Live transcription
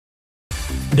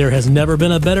There has never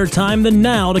been a better time than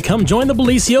now to come join the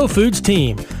Bellisio Foods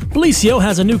team. Bellisio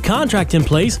has a new contract in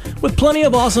place with plenty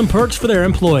of awesome perks for their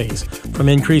employees. From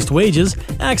increased wages,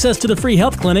 access to the free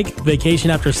health clinic, vacation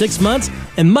after 6 months,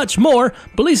 and much more,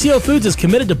 Bellisio Foods is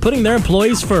committed to putting their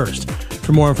employees first.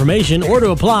 For more information or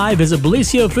to apply, visit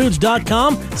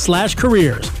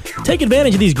BellisioFoods.com/careers. Take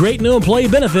advantage of these great new employee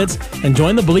benefits and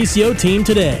join the Bellisio team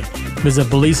today. Visit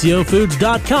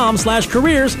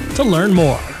BellisioFoods.com/careers to learn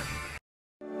more.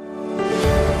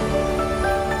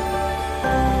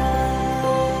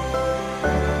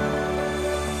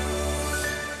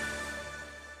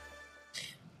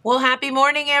 Well, happy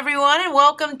morning, everyone, and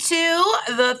welcome to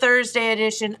the Thursday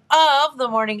edition of The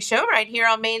Morning Show right here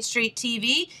on Main Street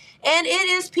TV. And it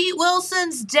is Pete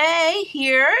Wilson's day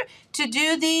here to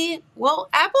do the,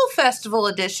 Apple Festival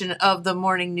edition of the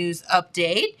Morning News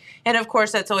Update. And, of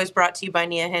course, that's always brought to you by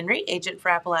Nia Henry, agent for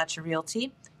Appalachia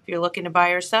Realty. If you're looking to buy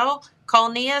or sell,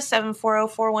 call Nia,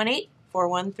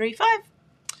 740-418-4135.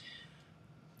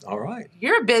 All right.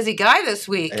 You're a busy guy this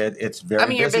week. It's very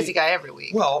busy. You're a busy guy every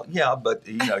week. Well, yeah, but,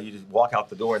 you just walk out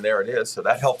the door and there it is, so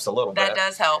that helps a little bit. That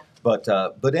does help. But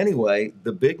anyway,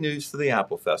 the big news for the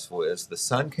Apple Festival is the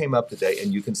sun came up today,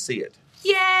 and you can see it.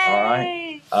 Yay! All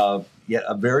right. A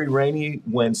very rainy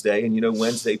Wednesday, and,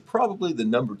 Wednesday probably the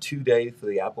number 2 day for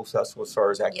the Apple Festival as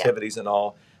far as activities and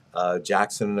all.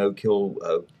 Jackson and Oak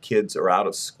Hill kids are out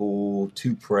of school,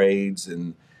 2 parades,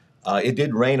 and it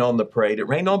did rain on the parade. It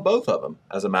rained on both of them,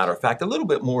 as a matter of fact. A little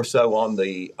bit more so on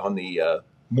the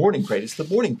morning parade. It's the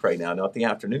morning parade now, not the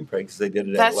afternoon parade, because they did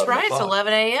it at 11 o'clock. That's right. It's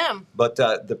 11 a.m. But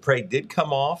the parade did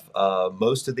come off.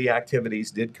 Most of the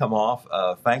activities did come off.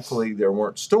 Thankfully, there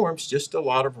weren't storms, just a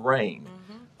lot of rain.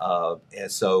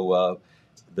 And so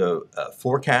the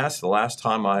forecast, the last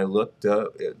time I looked,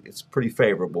 it's pretty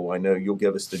favorable. I know you'll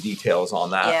give us the details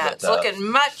on that. Yeah, but, it's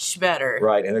looking much better.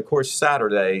 Right. And, of course,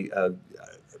 Saturday,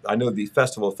 I know the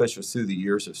festival officials through the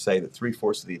years have said that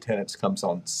 3/4 of the attendance comes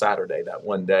on Saturday, that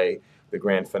one day, the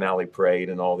grand finale parade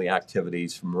and all the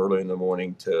activities from early in the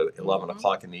morning to 11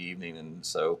 o'clock in the evening. And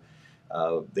so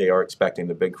they are expecting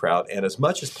the big crowd. And as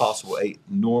much as possible, a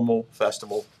normal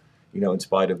festival, in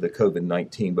spite of the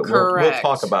COVID-19. But we'll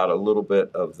talk about a little bit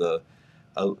of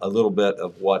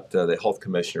what the health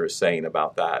commissioner is saying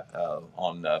about that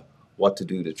on what to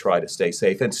do to try to stay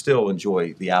safe and still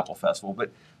enjoy the Apple Festival.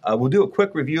 But we'll do a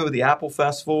quick review of the Apple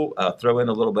Festival, throw in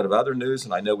a little bit of other news,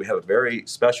 and I know we have a very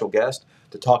special guest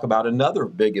to talk about another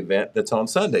big event that's on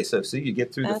Sunday. So, you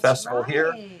get through the festival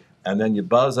here, and then you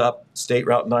buzz up State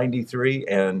Route 93,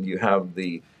 and you have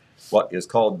what is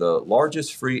called the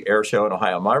largest free air show in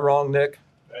Ohio. Am I wrong, Nick?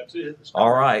 That's it.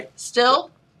 All right.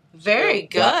 Still very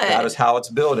good. That is how it's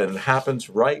built, and it happens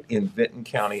right in Vinton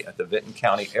County at the Vinton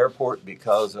County Airport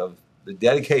because of the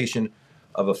dedication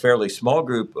of a fairly small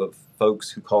group of folks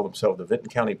who call themselves the Vinton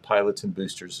County Pilots and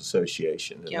Boosters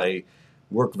Association. And they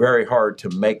work very hard to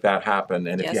make that happen.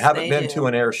 And if you haven't been to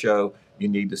an air show, you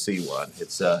need to see one.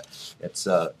 It's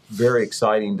very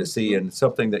exciting to see and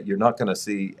something that you're not going to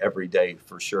see every day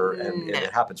for sure. And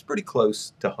it happens pretty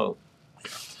close to home.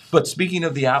 But speaking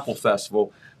of the Apple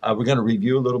Festival, we're going to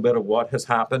review a little bit of what has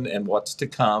happened and what's to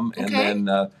come. And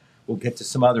then we'll get to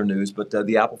some other news. But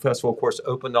the Apple Festival, of course,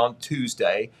 opened on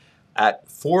Tuesday. At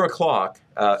 4 o'clock,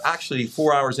 actually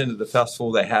 4 hours into the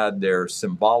festival, they had their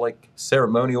symbolic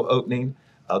ceremonial opening,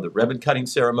 the ribbon-cutting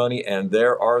ceremony, and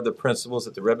there are the principals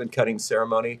at the ribbon-cutting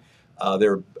ceremony.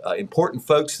 They're important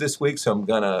folks this week, so I'm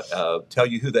going to tell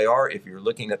you who they are. If you're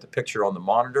looking at the picture on the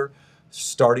monitor,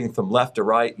 starting from left to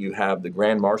right, you have the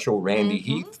Grand Marshal, Randy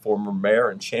Heath, former mayor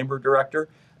and chamber director,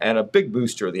 and a big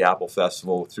booster of the Apple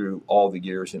Festival through all the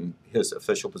years in his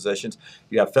official positions.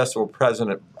 You have Festival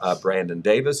President Brandon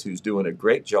Davis, who's doing a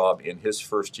great job in his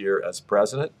first year as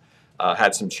president.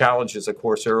 Had some challenges, of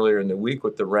course, earlier in the week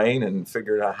with the rain and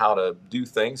figured out how to do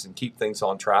things and keep things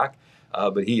on track.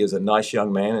 But he is a nice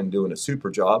young man and doing a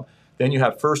super job. Then you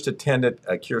have First Attendant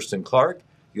Kirsten Clark.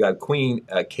 You have Queen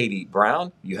Katie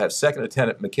Brown. You have Second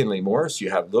Attendant McKinley Morris. You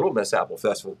have Little Miss Apple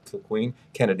Festival Queen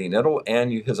Kennedy Niddle.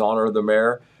 And His Honor the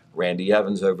Mayor, Randy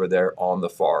Evans, over there on the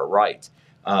far right.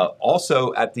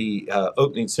 Also at the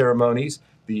opening ceremonies,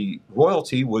 the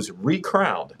royalty was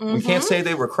recrowned. We can't say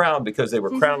they were crowned because they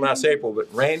were crowned last April,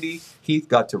 but Randy Heath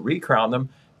got to recrown them.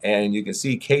 And you can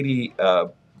see Katie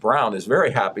Brown is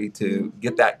very happy to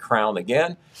get that crown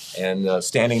again. And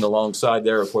standing alongside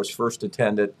there, of course, First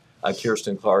Attendant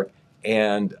Kirsten Clark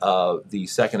and the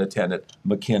Second Attendant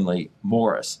McKinley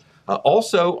Morris.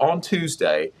 Also on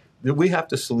Tuesday, we have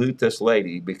to salute this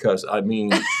lady because,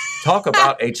 Talk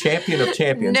about a champion of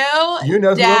champions. No You know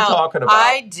who I'm doubt. talking about.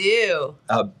 I do.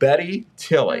 Betty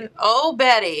Tilley. Oh,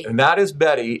 Betty. And that is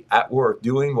Betty at work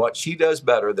doing what she does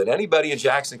better than anybody in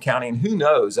Jackson County. And who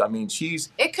knows? I mean,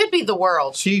 It could be the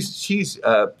world. she's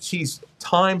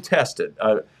time tested.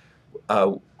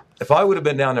 If I would have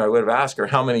been down there, I would have asked her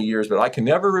how many years, but I can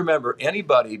never remember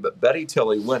anybody but Betty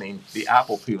Tilley winning the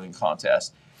apple peeling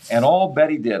contest. And all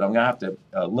Betty did, I'm going to have to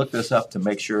look this up to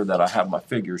make sure that I have my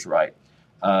figures right.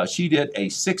 She did a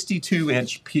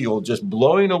 62-inch peel, just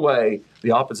blowing away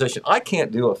the opposition. I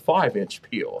can't do a 5-inch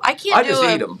peel. I can't do just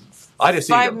a eat them. I just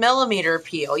eat 5 them. millimeter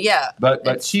peel. Yeah.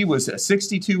 But she was a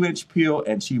 62-inch peel,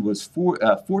 and she was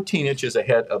 14 inches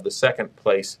ahead of the second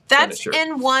place That's finisher.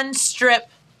 in one strip,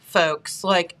 folks.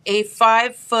 Like a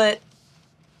 5-foot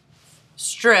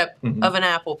strip of an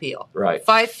apple peel. Right.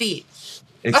 5 feet.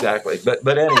 Exactly.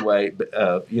 But anyway,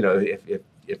 you know, if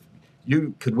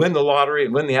you could win the lottery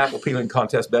and win the apple peeling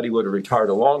contest, Betty would have retired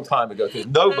a long time ago because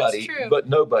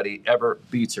nobody ever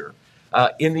beats her.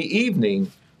 In the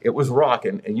evening, it was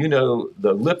rocking, and you know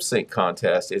the lip sync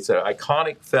contest. It's an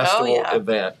iconic festival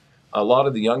event. A lot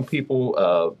of the young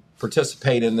people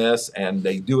participate in this, and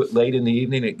they do it late in the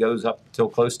evening. It goes up till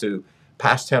close to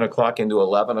past 10 o'clock into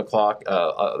 11 o'clock.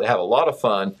 They have a lot of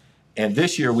fun. And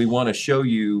this year, we want to show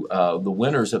you the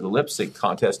winners of the lip sync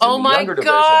contest in the younger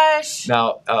division. Gosh.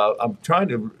 Now, I'm trying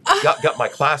to got my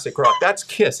classic rock. That's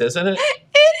Kiss, isn't it?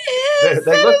 It is.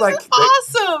 They look like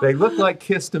awesome. They look like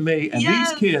Kiss to me. And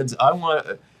Yes. these kids,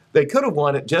 they could have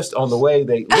won it just on the way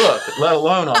they look, let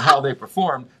alone on how they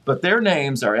performed. But their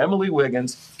names are Emily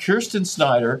Wiggins, Kirsten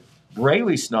Snyder,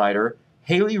 Braylee Snyder,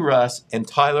 Haley Russ, and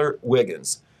Tyler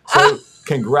Wiggins. So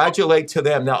congratulate to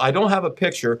them. Now, I don't have a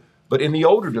picture, but in the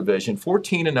older division,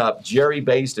 14 and up, Jerry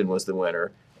Baisden was the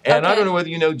winner. And I don't know whether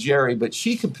you know Jerry, but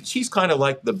she's kind of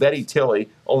like the Betty Tilley,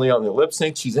 only on the lip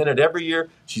sync. She's in it every year.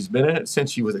 She's been in it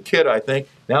since she was a kid, I think.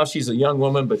 Now she's a young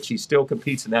woman, but she still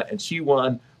competes in that. And she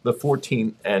won the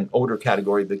 14 and older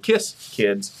category. The Kiss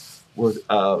kids were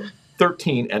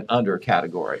 13 and under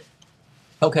category.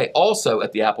 Okay, also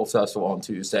at the Apple Festival on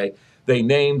Tuesday, they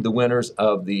named the winners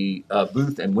of the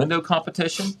booth and window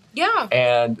competition. Yeah.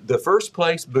 And the first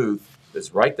place booth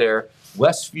is right there,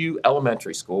 Westview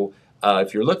Elementary School.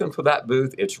 If you're looking for that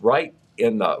booth, it's right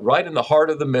in the heart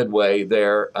of the Midway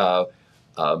there,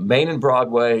 Main and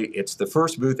Broadway. It's the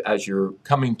first booth as you're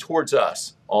coming towards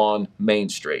us on Main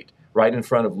Street, right in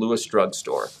front of Lewis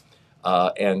Drugstore.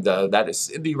 And that is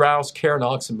Cindy Rouse, Karen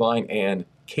Oxenbein, and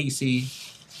Casey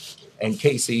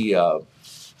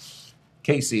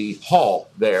Hall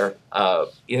there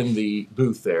in the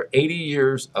booth there. 80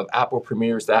 years of Apple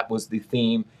premieres, that was the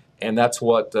theme, and that's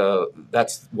what the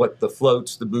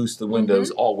floats, the booths, the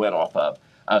windows all went off of.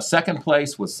 Second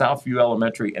place was Southview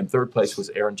Elementary, and third place was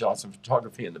Aaron Johnson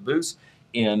Photography in the booths.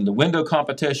 In the window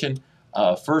competition,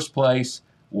 first place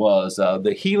was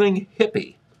the Healing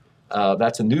Hippie.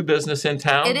 That's a new business in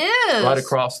town. It is. Right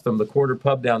across from the Quarter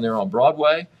Pub down there on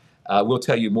Broadway. We'll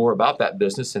tell you more about that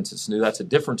business since it's new. That's a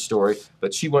different story.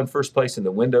 But she won first place in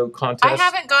the window contest. I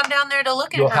haven't gone down there to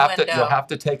look at her window. You'll have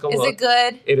to take a look. Is it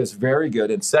good? It is very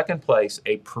good. In second place,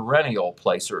 a perennial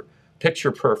placer,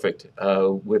 Picture Perfect,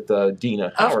 with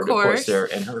Dina Howard, of course, there,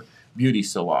 and her beauty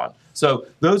salon. So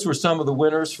those were some of the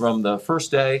winners from the first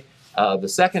day. The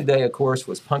second day, of course,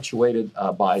 was punctuated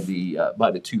by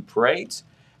the two parades.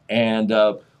 And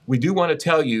we do want to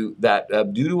tell you that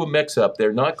due to a mix-up,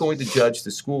 they're not going to judge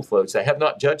the school floats. They have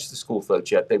not judged the school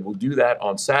floats yet. They will do that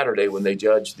on Saturday when they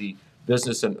judge the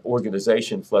business and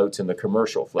organization floats and the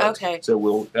commercial floats. Okay.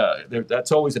 So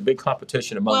that's always a big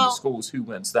competition among the schools who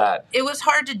wins that. It was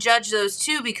hard to judge those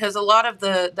too because a lot of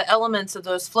the elements of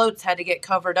those floats had to get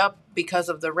covered up because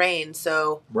of the rain.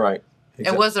 So Right.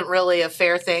 It wasn't really a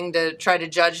fair thing to try to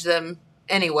judge them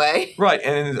anyway. Right,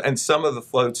 and some of the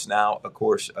floats now, of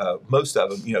course, most of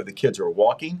them, the kids are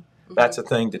walking. That's a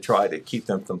thing to try to keep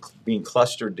them from being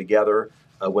clustered together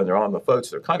when they're on the floats.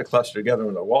 They're kind of clustered together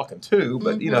when they're walking too,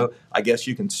 but I guess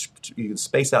you can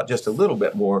space out just a little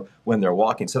bit more when they're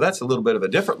walking. So that's a little bit of a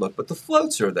different look. But the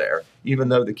floats are there, even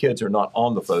though the kids are not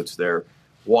on the floats. They're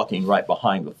walking right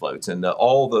behind the floats, and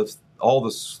all the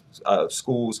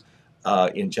schools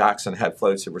in Jackson had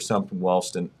floats. There were some from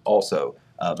Wellston also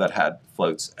that had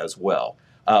floats as well.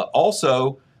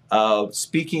 Also,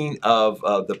 speaking of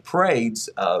the parades,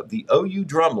 the OU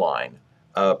Drumline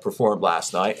performed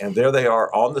last night, and there they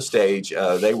are on the stage.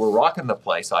 They were rocking the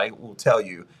place, I will tell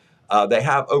you. They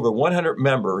have over 100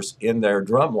 members in their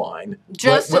drum line.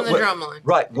 Just in the drum line.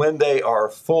 Right, when they are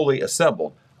fully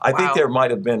assembled. I think Wow. there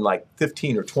might have been like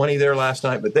 15 or 20 there last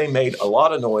night, but they made a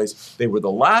lot of noise. They were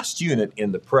the last unit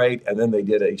in the parade, and then they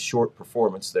did a short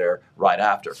performance there right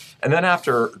after. And then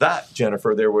after that,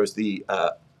 Jennifer, there was the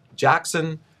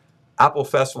Jackson Apple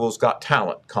Festival's Got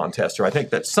Talent contest, or I think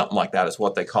that's something like that is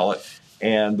what they call it.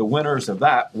 And the winners of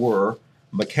that were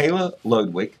Michaela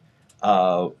Lodwick,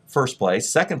 first place,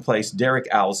 second place, Derek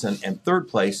Allison, and third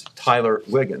place, Tyler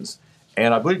Wiggins.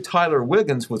 And I believe Tyler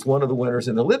Wiggins was one of the winners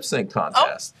in the lip sync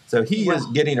contest. So he is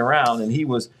getting around, and he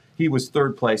was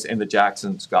third place in the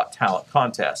Jackson's Got Talent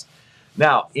contest.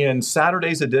 Now, in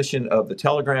Saturday's edition of the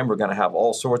Telegram, we're going to have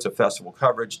all sorts of festival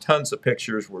coverage, tons of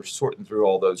pictures. We're sorting through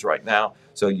all those right now,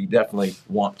 so you definitely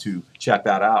want to check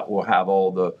that out. We'll have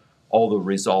all the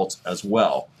results as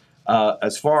well.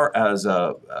 As far as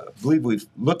I believe we've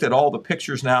looked at all the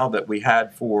pictures now that we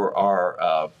had for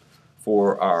our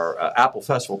Apple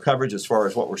Festival coverage as far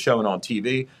as what we're showing on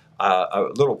TV. A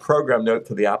little program note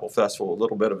for the Apple Festival, a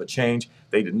little bit of a change.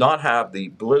 They did not have the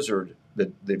blizzard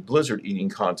eating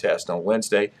contest on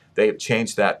Wednesday. They have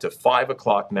changed that to 5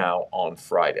 o'clock now on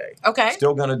Friday. Okay.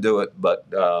 Still going to do it, but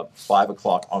 5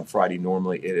 o'clock on Friday.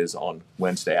 Normally it is on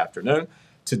Wednesday afternoon.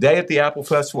 Today at the Apple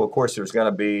Festival, of course, there's going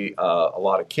to be a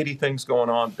lot of kiddie things going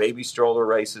on, baby stroller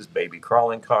races, baby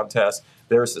crawling contests.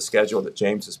 There's the schedule that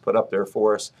James has put up there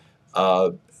for us.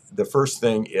 The first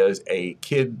thing is a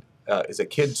kid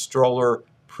stroller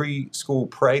preschool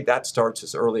parade. That starts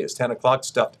as early as 10 o'clock.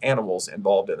 Stuffed animals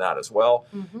involved in that as well.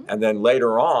 Mm-hmm. And then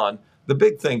later on, the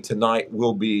big thing tonight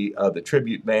will be the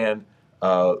tribute band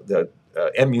that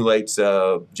emulates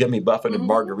Jimmy Buffett in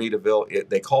Margaritaville.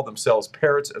 They call themselves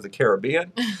Parrots of the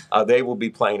Caribbean. They will be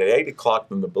playing at 8 o'clock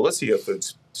from the Bellisio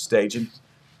Foods stage. And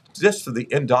just for the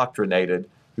indoctrinated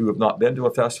who have not been to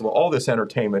a festival, all this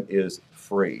entertainment is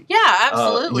free. Yeah,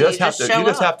 absolutely. You just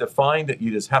have to find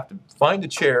a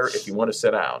chair if you want to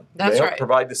sit down. That's they don't right.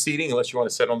 provide the seating unless you want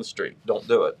to sit on the street. Don't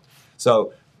do it.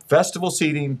 So festival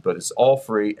seating, but it's all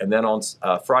free. And then on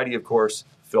Friday, of course,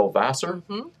 Phil Vassar,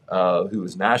 who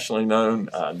is nationally known,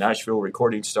 Nashville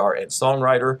recording star and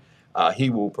songwriter. He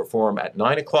will perform at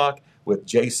 9 o'clock with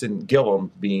Jason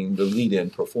Gillum being the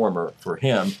lead-in performer for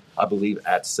him, I believe,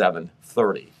 at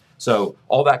 7:30. So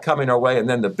all that coming our way. And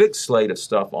then the big slate of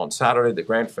stuff on Saturday, the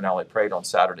grand finale parade on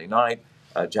Saturday night,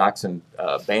 Jackson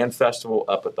Band Festival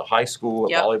up at the high school, a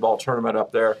volleyball tournament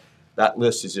up there. That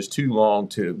list is just too long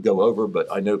to go over, but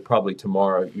I know probably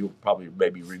tomorrow you'll probably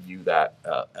maybe review that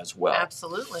as well.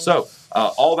 Absolutely. So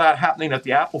all that happening at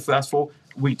the Apple Festival.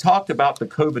 We talked about the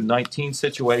COVID-19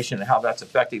 situation and how that's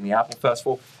affecting the Apple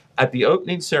Festival. At the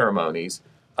opening ceremonies,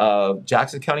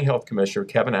 Jackson County Health Commissioner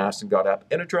Kevin Aston got up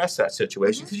and addressed that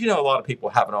situation because, a lot of people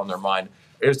have it on their mind.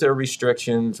 Is there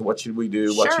restrictions? What should we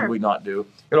do? What should we not do?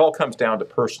 It all comes down to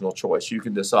personal choice. You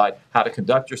can decide how to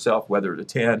conduct yourself, whether to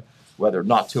attend, whether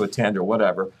not to attend, or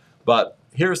whatever. But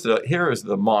here is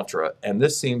the mantra, and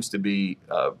this seems to be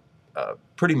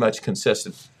pretty much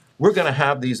consistent. We're going to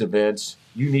have these events.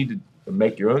 You need to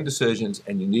make your own decisions,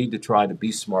 and you need to try to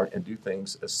be smart and do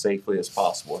things as safely as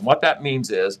possible. And what that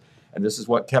means is, and this is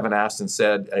what Kevin Aston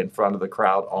said in front of the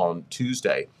crowd on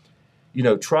Tuesday,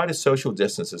 try to social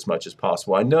distance as much as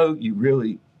possible. I know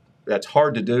that's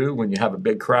hard to do when you have a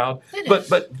big crowd,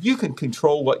 but you can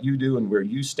control what you do and where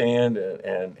you stand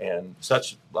and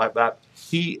such like that.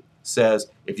 He says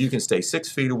if you can stay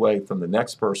 6 feet away from the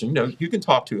next person, you can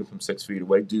talk to him from 6 feet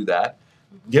away, do that.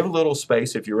 Give a little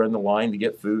space if you're in the line to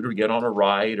get food or get on a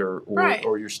ride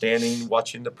or you're standing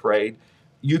watching the parade.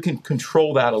 You can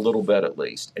control that a little bit at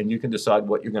least, and you can decide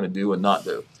what you're going to do and not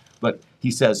do. But he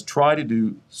says try to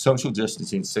do social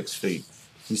distancing 6 feet.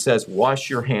 He says wash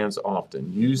your hands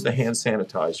often. Use the hand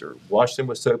sanitizer. Wash them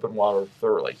with soap and water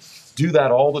thoroughly. Do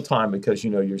that all the time because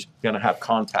you're going to have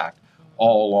contact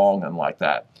all along and like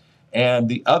that. And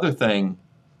the other thing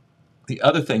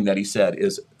that he said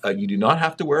is you do not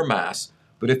have to wear a mask,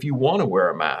 but if you want to wear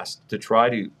a mask to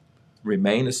try to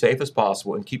remain as safe as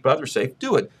possible and keep others safe,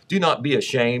 do it. Do not be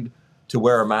ashamed to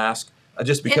wear a mask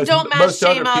just because and don't most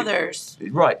shame other others.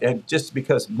 Right, and just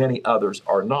because many others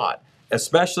are not,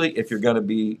 especially if you're going to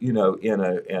be, in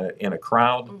a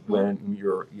crowd when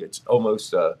it's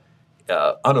almost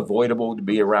unavoidable to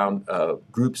be around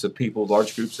groups of people,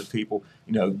 large groups of people.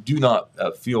 Do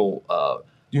not feel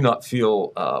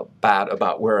bad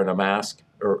about wearing a mask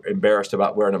or embarrassed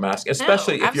about wearing a mask,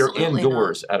 especially if you're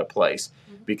indoors at a place.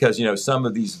 Because, some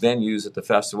of these venues at the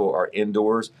festival are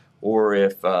indoors, or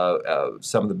if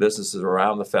some of the businesses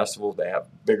around the festival, they have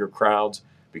bigger crowds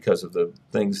because of the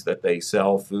things that they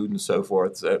sell, food and so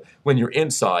forth. So when you're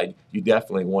inside, you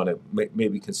definitely want to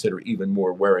maybe consider even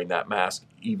more wearing that mask,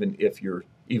 even if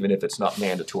it's not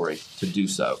mandatory to do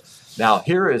so. Now,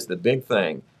 here is the big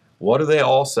thing What do they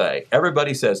all say?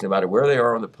 Everybody says, no matter where they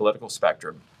are on the political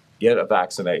spectrum, get a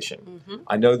vaccination.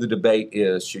 I know the debate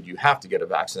is, should you have to get a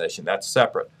vaccination? That's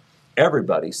separate.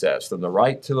 Everybody says, from the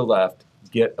right to the left,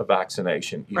 get a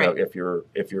vaccination. You know, if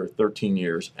you're 13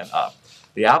 years and up.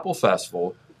 The Apple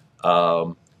Festival,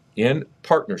 in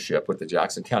partnership with the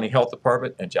Jackson County Health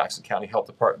Department, and Jackson County Health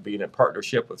Department being in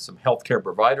partnership with some healthcare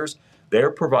providers, they're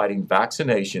providing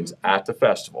vaccinations at the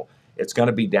festival. It's going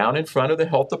to be down in front of the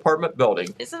health department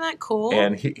building. Isn't that cool?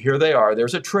 And here they are.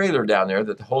 There's a trailer down there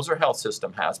that the Holzer Health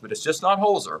System has, but it's just not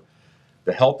Holzer.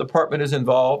 The health department is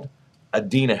involved.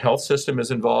 Adena Health System is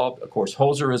involved. Of course,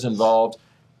 Holzer is involved.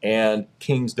 And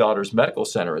King's Daughters Medical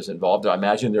Center is involved. I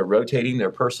imagine they're rotating their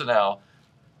personnel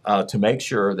to make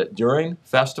sure that during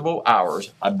festival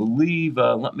hours, I believe,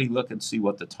 let me look and see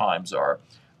what the times are.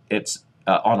 It's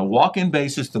on a walk-in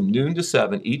basis from noon to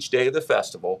 7 each day of the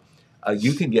festival.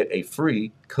 You can get a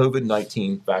free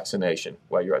COVID-19 vaccination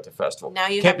while you're at the festival. Now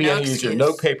you Can't have be any easier.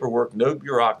 No paperwork, no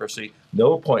bureaucracy,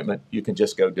 no appointment. You can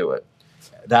just go do it.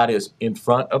 That is in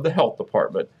front of the health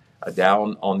department,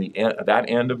 down on the that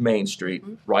end of Main Street,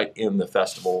 right in the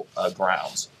festival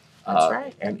grounds. That's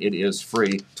right. And it is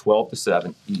free, 12 to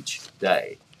 7 each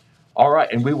day. All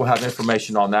right, and we will have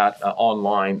information on that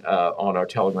online on our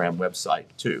Telegram website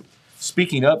too.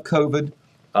 Speaking of COVID,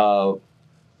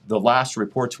 the last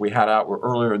reports we had out were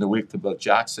earlier in the week to both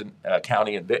Jackson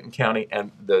County and Vinton County,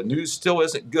 and the news still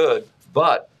isn't good,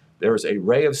 but there's a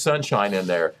ray of sunshine in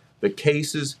there. The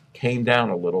cases came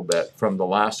down a little bit from the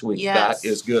last week. Yes. That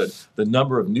is good. The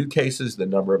number of new cases, the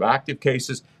number of active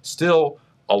cases, still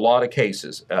a lot of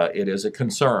cases. It is a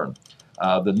concern.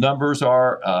 The numbers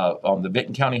are on the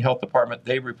Vinton County Health Department.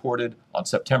 They reported on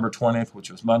September 20th,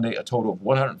 which was Monday, a total of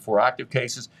 104 active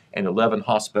cases and 11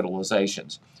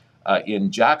 hospitalizations.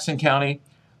 In Jackson County,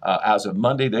 as of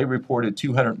Monday, they reported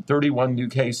 231 new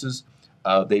cases.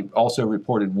 They also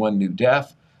reported 1 new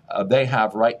death. They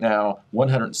have right now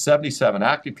 177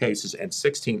 active cases and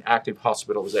 16 active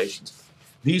hospitalizations.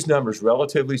 These numbers,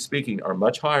 relatively speaking, are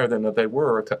much higher than they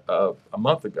were a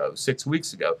month ago, 6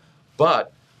 weeks ago,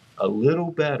 but a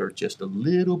little better, just a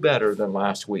little better than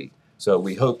last week. So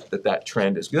we hope that that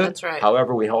trend is good. That's right.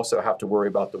 However, we also have to worry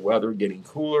about the weather getting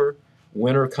cooler,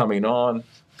 winter coming on.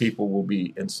 People will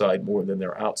be inside more than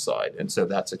they're outside, and so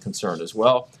that's a concern as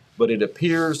well. But it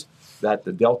appears that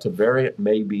the Delta variant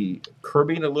may be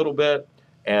curbing a little bit,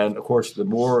 and of course, the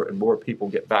more and more people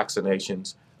get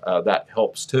vaccinations, that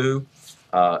helps too.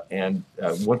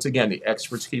 Once again, the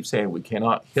experts keep saying we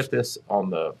cannot hit this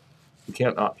nail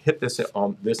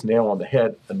on the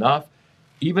head enough.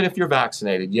 Even if you're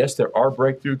vaccinated, yes, there are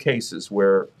breakthrough cases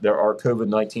where there are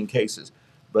COVID-19 cases,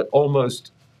 but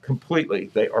almost completely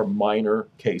they are minor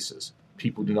cases.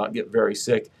 People do not get very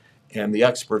sick, and the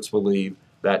experts believe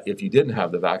that if you didn't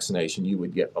have the vaccination, you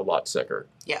would get a lot sicker.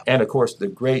 Yeah. And of course, the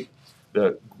great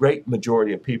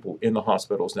majority of people in the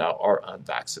hospitals now are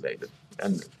unvaccinated,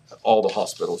 and all the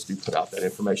hospitals do put out that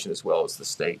information, as well as the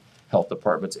state health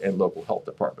departments and local health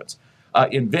departments.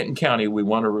 In Vinton County, we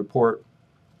want to report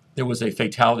there was a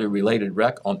fatality-related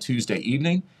wreck on Tuesday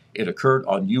evening. It occurred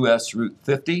on U.S. Route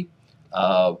 50,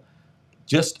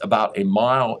 just about a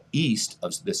mile east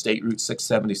of the State Route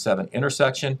 677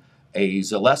 intersection. A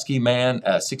Zaleski man,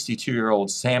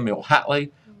 62-year-old Samuel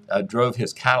Hatley, drove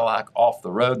his Cadillac off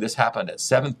the road. This happened at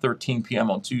 7:13 p.m.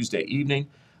 on Tuesday evening.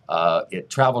 It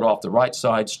traveled off the right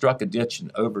side, struck a ditch, and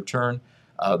overturned.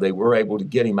 They were able to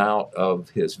get him out of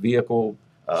his vehicle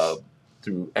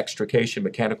through extrication,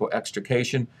 mechanical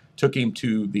extrication, took him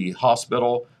to the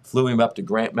hospital, flew him up to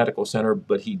Grant Medical Center,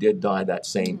 but he did die that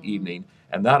same evening.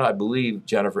 And that, I believe,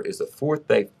 Jennifer, is the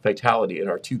 4th fatality in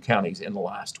our 2 counties in the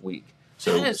last week.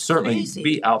 So certainly crazy.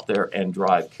 Be out there and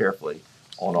drive carefully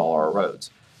on all our roads.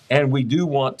 And we do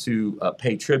want to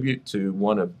pay tribute to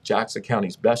one of Jackson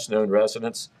County's best-known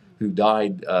residents who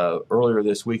died earlier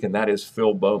this week, and that is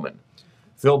Phil Bowman.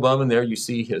 Phil Bowman, there you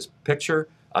see his picture.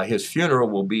 His funeral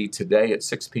will be today at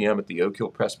 6 p.m. at the Oak Hill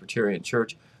Presbyterian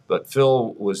Church. But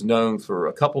Phil was known for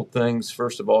a couple things.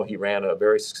 First of all, he ran a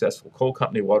very successful coal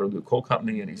company, Waterloo Coal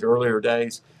Company, in his earlier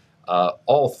days.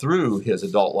 All through his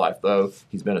adult life, though,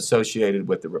 he's been associated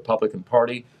with the Republican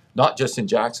Party, not just in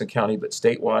Jackson County, but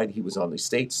statewide. He was on the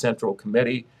State Central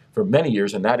Committee for many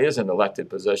years, and that is an elected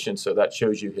position, so that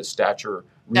shows you his stature,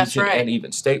 region, and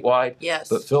even statewide. Yes.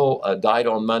 But Phil died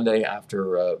on Monday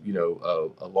after a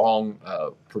long,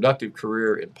 productive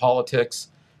career in politics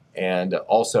and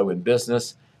also in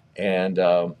business. And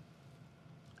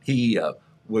he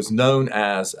was known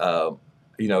as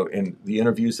you know, in the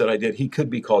interviews that I did, he could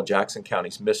be called Jackson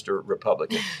County's Mr.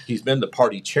 Republican. He's been the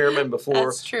party chairman before,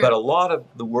 That's true. but a lot of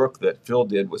the work that Phil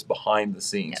did was behind the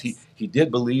scenes. Yes. He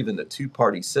did believe in the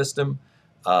two-party system.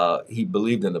 He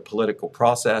believed in the political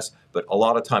process, but a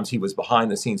lot of times he was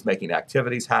behind the scenes making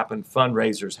activities happen,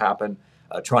 fundraisers happen,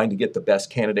 trying to get the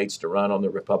best candidates to run on the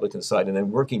Republican side, and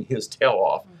then working his tail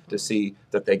off to see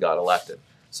that they got elected.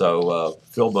 So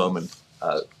Phil Bowman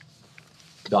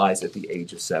dies at the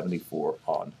age of 74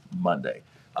 on Monday.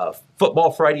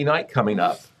 Football Friday night coming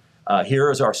up.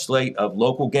 Here is our slate of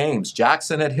local games.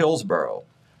 Jackson at Hillsboro,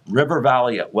 River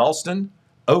Valley at Wellston,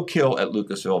 Oak Hill at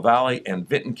Lucasville Valley, and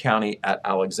Vinton County at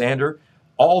Alexander.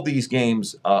 All these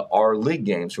games are league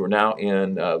games. We're now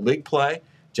in league play.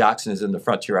 Jackson is in the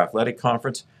Frontier Athletic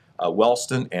Conference.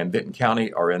 Wellston and Vinton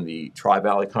County are in the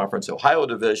Tri-Valley Conference Ohio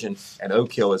Division, and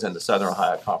Oak Hill is in the Southern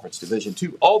Ohio Conference Division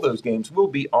 2. All those games will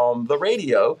be on the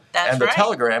radio, and the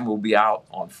Telegram will be out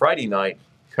on Friday night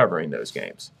covering those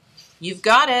games. You've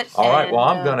got it. All right, well,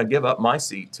 I'm going to give up my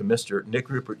seat to Mr. Nick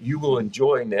Rupert. You will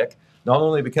enjoy Nick, not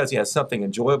only because he has something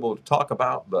enjoyable to talk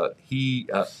about, but you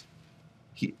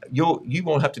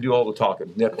won't have to do all the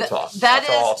talking. Nick will talk. That's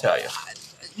all I'll tell you.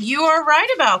 You are right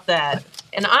about that,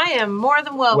 and I am more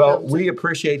than welcome. Well, we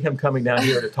appreciate him coming down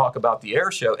here to talk about the air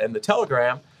show and the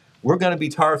Telegram. We're going to be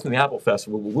tired from the Apple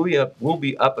Festival. We'll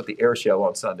be up at the air show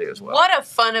on Sunday as well. What a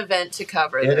fun event to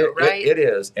cover, right? It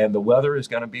is, and the weather is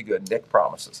going to be good. Nick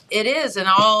promises. It is, and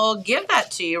I'll give that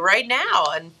to you right now.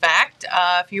 In fact,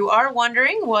 if you are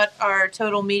wondering what our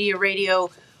Total Media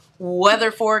Radio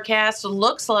weather forecast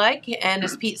looks like, and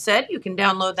as Pete said, you can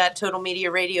download that Total Media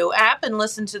Radio app and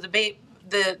listen to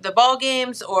the ball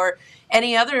games or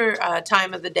any other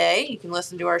time of the day. You can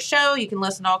listen to our show. You can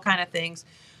listen to all kind of things.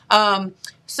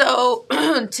 So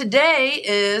today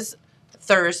is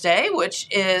Thursday, which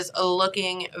is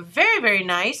looking very, very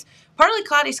nice. Partly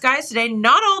cloudy skies today.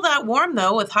 Not all that warm,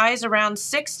 though, with highs around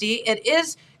 60. It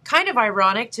is kind of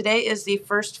ironic. Today is the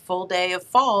first full day of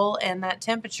fall, and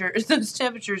those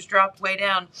temperatures dropped way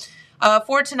down.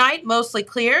 For tonight, mostly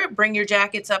clear. Bring your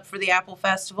jackets up for the Apple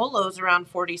Festival. Lows around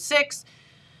 46.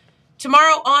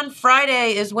 Tomorrow on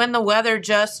Friday is when the weather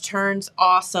just turns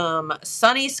awesome.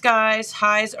 Sunny skies,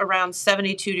 highs around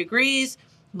 72 degrees,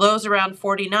 lows around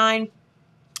 49.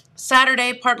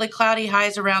 Saturday, partly cloudy,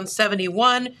 highs around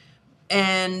 71,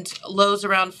 and lows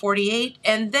around 48.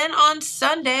 And then on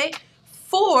Sunday,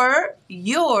 for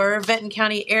your Vinton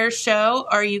County Air Show,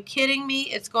 are you kidding me?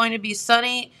 It's going to be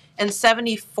sunny and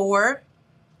 74.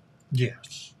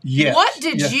 Yes. Yes. What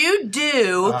did you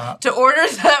do to order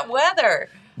that weather?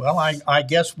 Well, I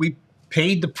guess we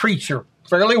paid the preacher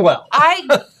fairly well. I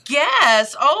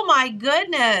guess. Oh, my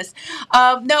goodness.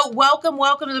 No,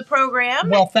 welcome to the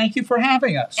program. Well, thank you for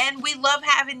having us. And we love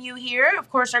having you here. Of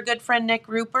course, our good friend Nick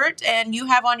Rupert. And you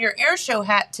have on your air show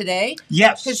hat today.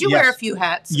 Yes. Because you wear a few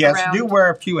hats Yes, around do wear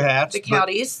a few hats. the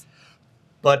counties.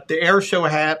 But the air show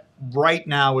hat right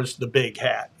now is the big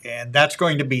hat. And that's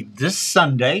going to be this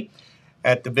Sunday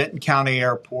at the Vinton County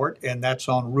Airport, and that's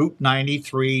on Route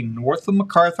 93 north of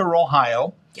MacArthur,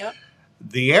 Ohio. Yep.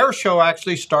 The air show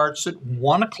actually starts at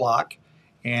 1 o'clock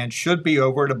and should be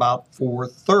over at about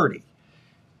 4:30.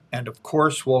 And, of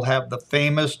course, we'll have the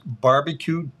famous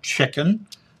barbecue chicken.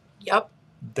 Yep.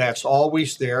 That's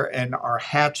always there, and our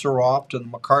hats are off to the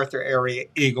MacArthur Area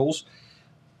Eagles.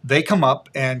 They come up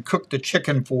and cook the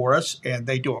chicken for us, and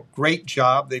they do a great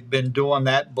job. They've been doing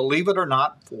that, believe it or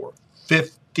not, for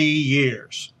 50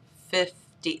 years.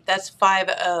 50. That's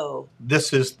 50.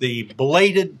 This is the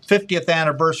belated 50th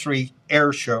anniversary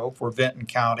air show for Vinton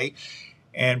County,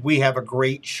 and we have a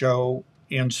great show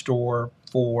in store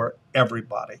for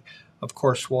everybody. Of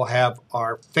course, we'll have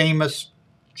our famous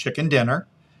chicken dinner,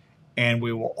 and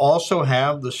we will also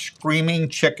have the Screaming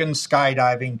Chicken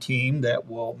skydiving team that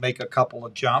will make a couple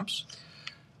of jumps.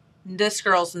 This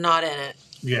girl's not in it.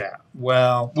 Yeah,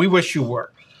 well, we wish you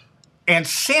were. And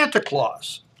Santa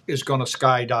Claus is going to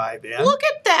skydive in. Look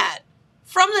at that.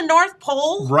 From the North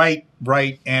Pole? Right.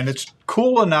 And it's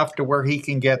cool enough to where he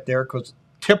can get there because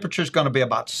temperature's going to be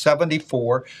about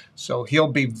 74. So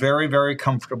he'll be very, very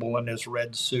comfortable in his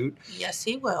red suit. Yes,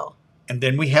 he will. And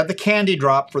then we have the candy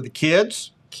drop for the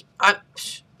kids.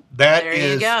 There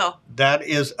you go. That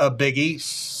is a biggie.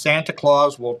 Santa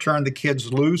Claus will turn the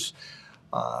kids loose,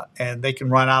 and they can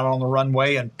run out on the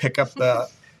runway and pick up the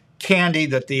candy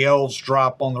that the elves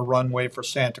drop on the runway for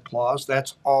Santa Claus.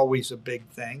 That's always a big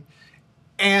thing.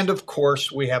 And, of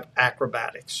course, we have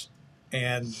acrobatics.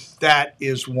 And that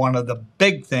is one of the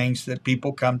big things that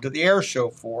people come to the air show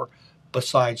for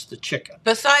besides the chicken.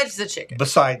 Besides the chicken.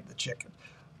 Besides the chicken.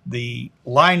 The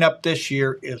lineup this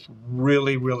year is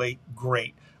really, really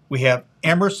great. We have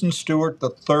Emerson Stewart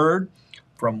III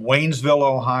from Waynesville,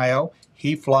 Ohio.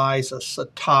 He flies a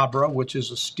Citabra, which is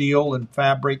a steel and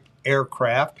fabric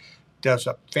aircraft, does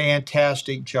a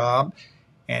fantastic job.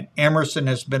 And Emerson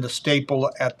has been a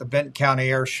staple at the Benton County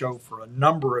Air Show for a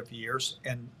number of years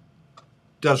and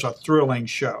does a thrilling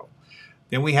show.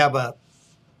 Then we have a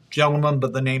gentleman by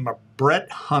the name of Brett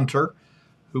Hunter,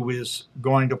 who is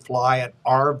going to fly an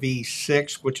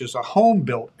RV-6, which is a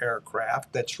home-built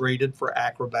aircraft that's rated for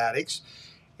acrobatics.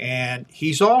 And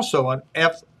he's also an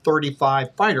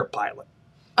F-35 fighter pilot.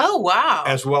 Oh, wow.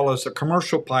 As well as a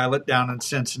commercial pilot down in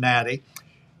Cincinnati.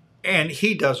 And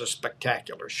he does a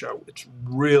spectacular show. It's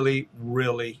really,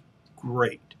 really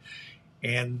great.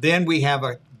 And then we have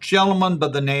a gentleman by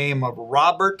the name of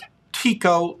Robert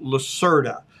Tico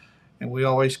Lacerda. And we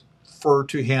always refer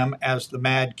to him as the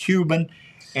Mad Cuban.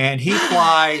 And he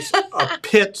flies a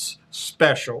Pitts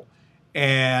special.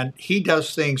 And he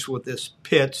does things with this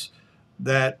Pitts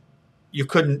that you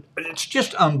couldn't, it's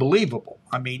just unbelievable.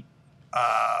 I mean,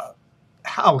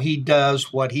 how he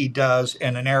does what he does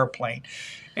in an airplane.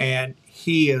 And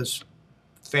he is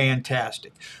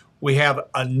fantastic. We have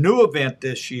a new event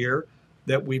this year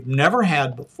that we've never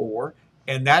had before,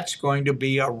 and that's going to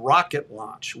be a rocket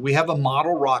launch. We have a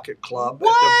model rocket club at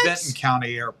the Benton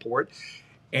County Airport,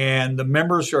 and the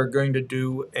members are going to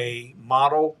do a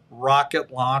model rocket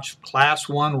launch, Class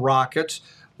 1 rockets.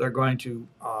 They're going to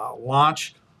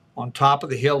launch on top of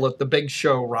the hill at the Big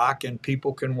Show Rock, and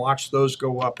people can watch those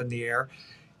go up in the air.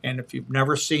 And if you've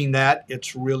never seen that,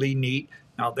 it's really neat.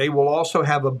 Now, they will also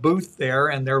have a booth there,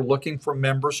 and they're looking for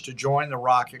members to join the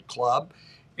Rocket Club.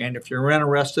 And if you're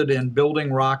interested in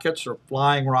building rockets or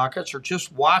flying rockets or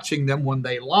just watching them when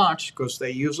they launch, because they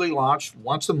usually launch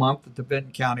once a month at the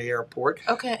Benton County Airport,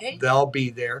 okay, they'll be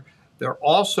there. They're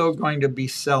also going to be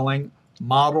selling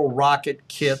model rocket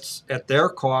kits at their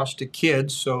cost to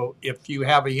kids. So if you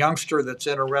have a youngster that's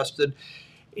interested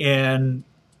in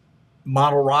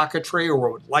model rocketry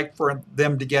or would like for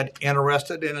them to get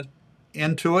interested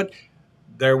into it,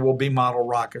 there will be model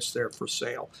rockets there for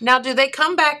sale. Now, do they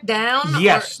come back down?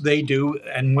 Yes, they do.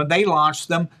 And when they launch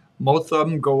them, most of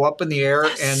them go up in the air.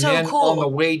 And so then cool. on the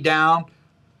way down,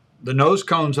 the nose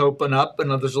cones open up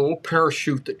and there's a little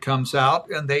parachute that comes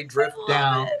out and they drift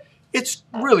down. It's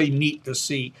really neat to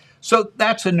see. So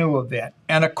that's a new event.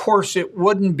 And of course, it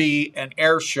wouldn't be an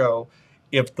air show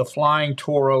if the Flying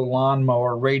Toro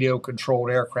lawnmower radio-controlled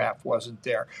aircraft wasn't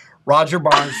there. Roger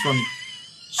Barnes from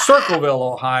Circleville,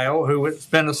 Ohio, who has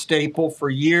been a staple for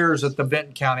years at the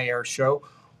Benton County Air Show,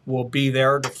 will be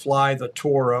there to fly the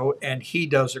Toro, and he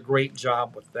does a great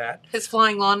job with that. His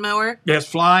flying lawnmower? His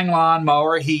flying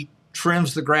lawnmower. He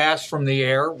trims the grass from the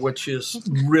air, which is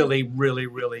really, really,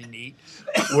 really neat.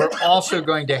 We're also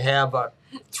going to have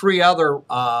three other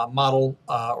model,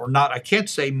 or not, I can't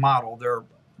say model, they're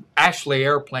actually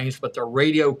airplanes, but they're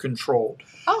radio controlled.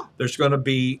 Oh. There's going to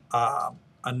be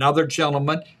another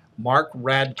gentleman, Mark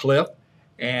Radcliffe,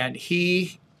 and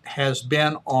he has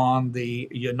been on the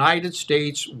United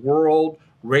States World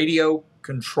Radio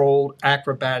Controlled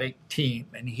Acrobatic Team,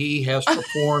 and he has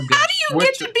performed in How do you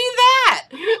get to be that?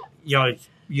 You know,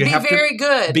 you be have very to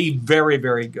good. Be very,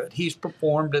 very good. He's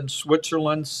performed in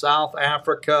Switzerland, South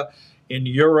Africa, in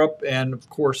Europe, and of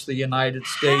course the United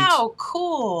States. How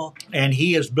cool. And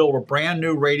he has built a brand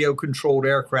new radio-controlled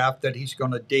aircraft that he's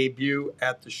going to debut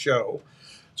at the show.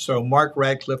 So Mark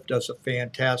Radcliffe does a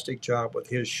fantastic job with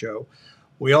his show.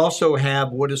 We also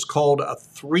have what is called a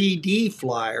 3D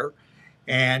flyer,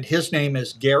 and his name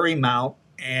is Gary Mount,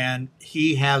 and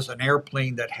he has an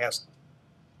airplane that has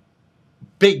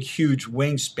big, huge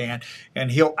wingspan,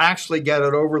 and he'll actually get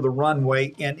it over the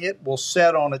runway, and it will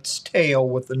set on its tail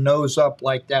with the nose up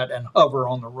like that and hover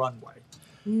on the runway.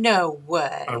 No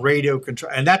way. A radio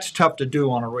control, and that's tough to do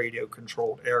on a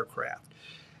radio-controlled aircraft.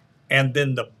 And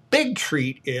then the big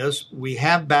treat is we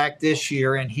have back this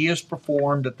year, and he has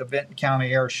performed at the Benton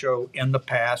County Air Show in the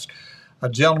past, a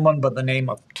gentleman by the name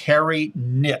of Terry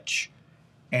Nitch,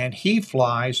 and he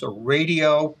flies a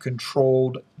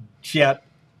radio-controlled jet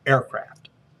aircraft,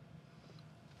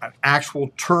 an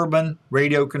actual turbine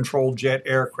radio-controlled jet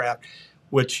aircraft,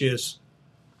 which is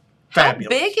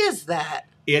fabulous. How big is that?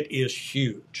 It is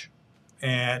huge,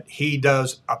 and he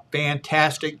does a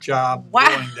fantastic job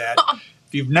Wow. doing that.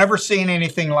 If you've never seen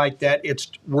anything like that,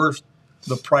 it's worth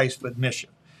the price of admission.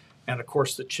 And, of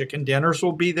course, the chicken dinners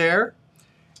will be there.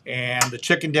 And the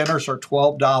chicken dinners are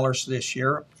 $12 this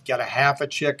year. You got a half a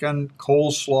chicken,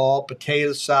 coleslaw,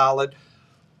 potato salad,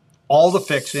 all the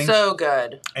fixings. So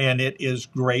good. And it is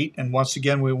great. And once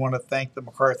again, we want to thank the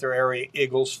MacArthur Area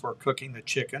Eagles for cooking the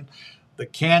chicken. The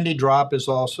candy drop is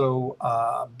also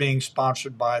being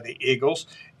sponsored by the Eagles,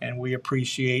 and we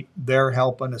appreciate their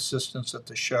help and assistance at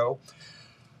the show.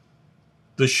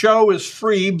 The show is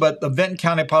free, but the Vinton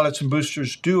County Pilots and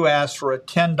Boosters do ask for a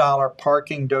 $10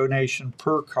 parking donation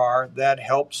per car. That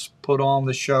helps put on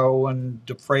the show and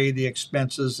defray the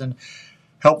expenses and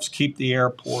helps keep the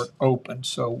airport open.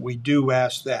 So we do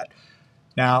ask that.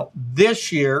 Now,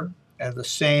 this year, the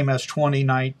same as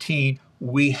 2019,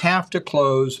 we have to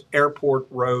close Airport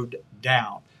Road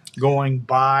down, going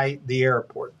by the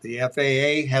airport. The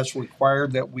FAA has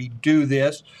required that we do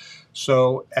this.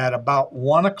 So at about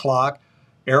 1 o'clock,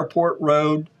 Airport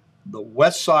Road, the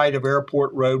west side of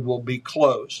Airport Road will be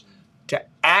closed. To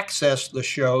access the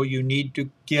show, you need to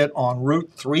get on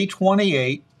Route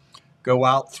 328, go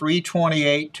out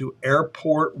 328 to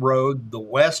Airport Road, the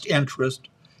west entrance.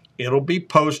 It'll be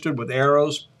posted with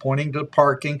arrows pointing to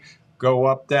parking. Go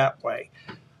up that way.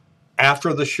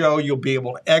 After the show, you'll be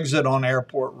able to exit on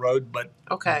Airport Road, but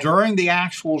during the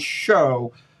actual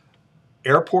show,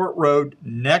 Airport Road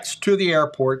next to the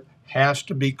airport has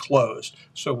to be closed.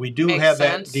 So we do have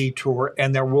that detour,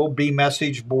 and there will be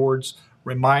message boards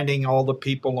reminding all the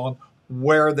people on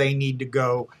where they need to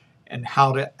go and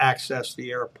how to access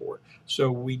the airport.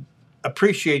 So we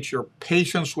appreciate your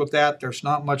patience with that. There's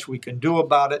not much we can do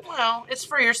about it. Well, it's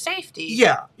for your safety.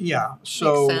 Yeah.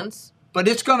 So, makes sense. But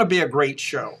it's going to be a great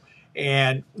show.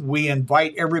 And we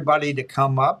invite everybody to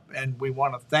come up, and we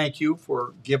want to thank you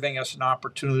for giving us an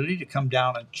opportunity to come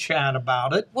down and chat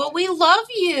about it. Well, we love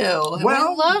you. Well,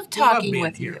 we love talking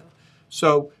with you.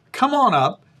 So come on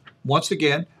up. Once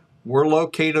again, we're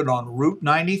located on Route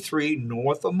 93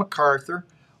 north of MacArthur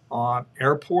on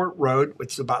Airport Road.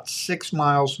 It's about 6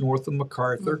 miles north of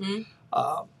MacArthur.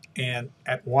 And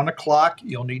at 1 o'clock,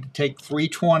 you'll need to take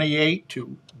 328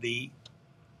 to the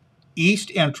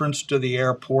east entrance to the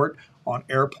airport on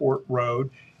Airport Road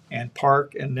and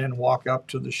park and then walk up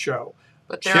to the show.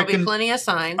 But there'll be plenty of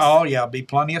signs. Oh, yeah, be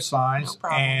plenty of signs. No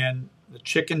problem. And the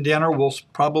chicken dinner, we'll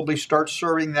probably start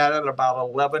serving that at about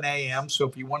 11 a.m. So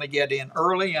if you want to get in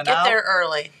early and Get there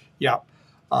early. Yeah.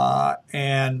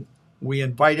 And we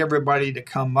invite everybody to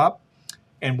come up.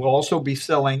 And we'll also be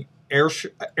selling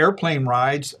airplane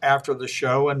rides after the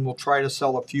show, and we'll try to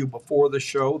sell a few before the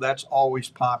show. That's always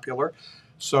popular.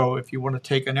 So if you want to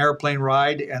take an airplane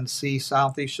ride and see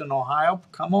Southeastern Ohio,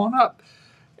 come on up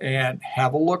and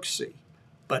have a look-see.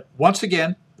 But once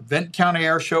again, the Vinton County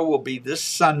Air Show will be this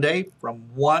Sunday from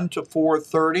 1 to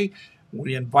 4:30.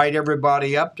 We invite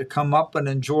everybody up to come up and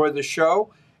enjoy the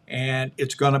show, and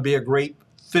it's going to be a great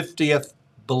 50th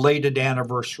belated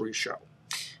anniversary show.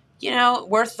 You know,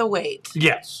 worth the wait.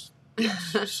 Yes.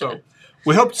 So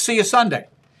we hope to see you Sunday.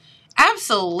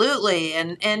 Absolutely.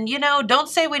 And you know, don't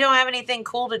say we don't have anything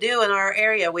cool to do in our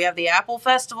area. We have the Apple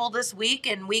Festival this week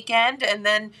and weekend, and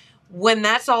then when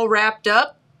that's all wrapped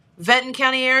up, Vinton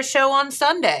County Air Show on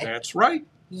Sunday. That's right.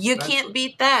 You can't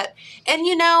beat that. And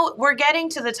you know, we're getting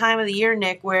to the time of the year,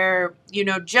 Nick, where, you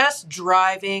know, just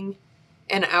driving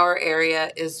in our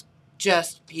area is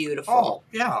just beautiful. Oh,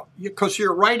 yeah, because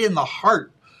you're right in the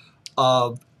heart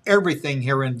of everything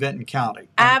here in Vinton County.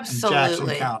 Absolutely. In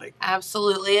Jackson County.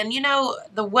 Absolutely. And, you know,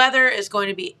 the weather is going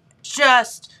to be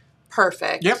just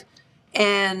perfect. Yep.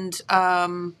 And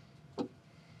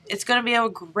it's going to be a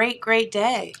great, great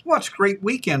day. Well, it's a great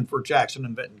weekend for Jackson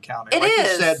and Vinton County. It like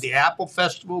is. you said, the Apple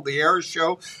Festival, the Air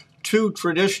Show, two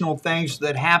traditional things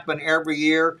that happen every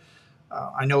year.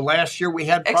 I know last year we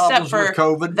had problems with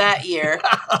COVID. That year.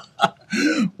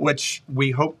 Which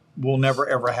we hope will never,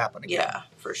 ever happen again. Yeah,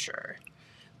 for sure.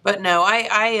 But no,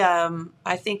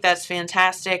 I think that's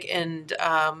fantastic, and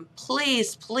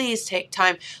please take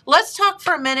time. Let's talk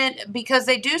for a minute, because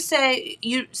they do say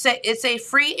it's a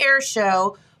free air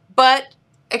show, but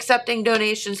accepting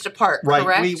donations to park. Right.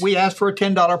 Correct? We asked for a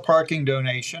 $10 parking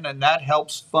donation, and that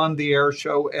helps fund the air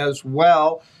show as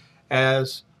well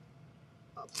as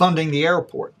funding the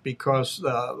airport, because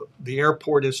the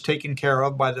airport is taken care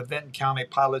of by the Vinton County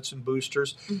Pilots and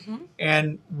Boosters,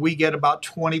 and we get about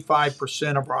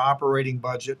 25% of our operating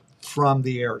budget from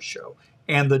the air show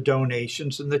and the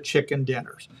donations and the chicken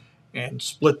dinners, and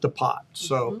split the pot.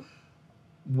 So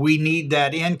we need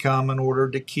that income in order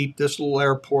to keep this little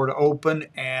airport open,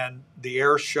 and the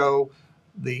air show,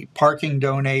 the parking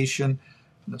donation,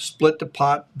 the split the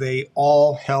pot, they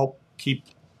all help keep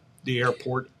the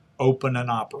airport open and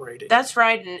operating. That's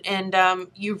right. And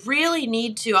you really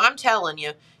need to, I'm telling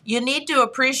you, you need to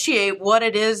appreciate what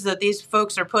it is that these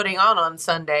folks are putting on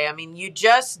Sunday. I mean, you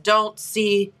just don't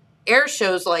see air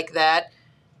shows like that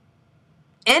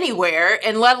anywhere,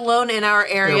 and let alone in our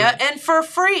area, and for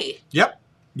free. Yep.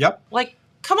 Like,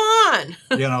 Come on.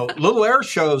 You know, little air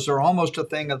shows are almost a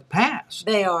thing of the past.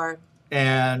 They are.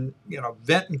 And, you know,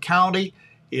 Vinton County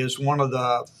is one of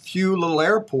the few little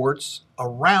airports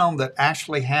around that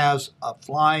actually has a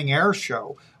flying air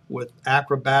show with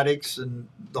acrobatics and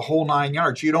the whole 9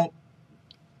 yards. You don't,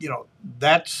 you know,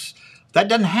 that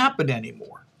doesn't happen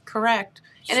anymore. Correct.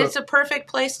 And So- it's a perfect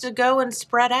place to go and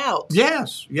spread out.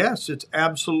 Yes, it's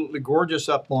absolutely gorgeous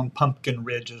up on Pumpkin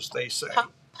Ridge, as they say.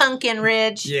 Pumpkin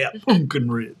Ridge. Yeah,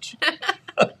 Pumpkin Ridge.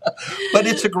 But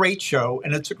it's a great show,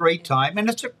 and it's a great time, and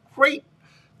it's a great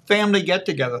family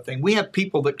get-together thing. We have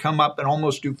people that come up and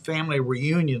almost do family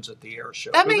reunions at the air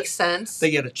show. That makes sense.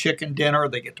 They get a chicken dinner,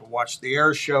 they get to watch the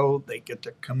air show, they get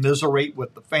to commiserate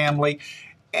with the family,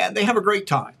 and they have a great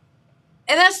time.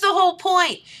 And that's the whole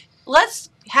point. Let's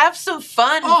have some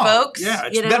fun, folks. Yeah,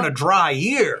 it's you know? been a dry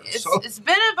year. It's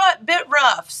been a bit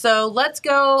rough. So let's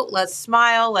go, let's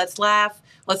smile, let's laugh,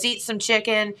 let's eat some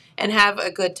chicken, and have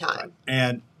a good time.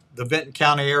 And the Vinton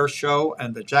County Air Show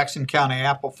and the Jackson County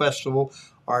Apple Festival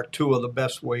are two of the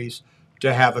best ways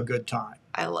to have a good time.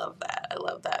 I love that. I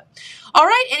love that. All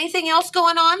right. Anything else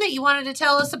going on that you wanted to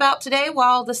tell us about today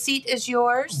while the seat is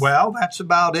yours? Well, that's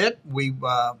about it. We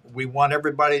want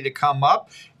everybody to come up.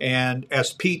 And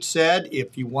as Pete said,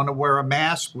 if you want to wear a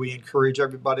mask, we encourage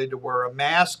everybody to wear a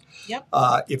mask. Yep.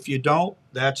 If you don't,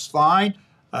 that's fine.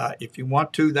 If you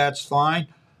want to, that's fine.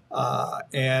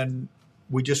 And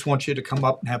we just want you to come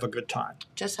up and have a good time.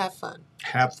 Just have fun.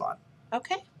 Have fun.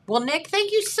 Okay. Well, Nick,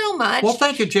 thank you so much. Well,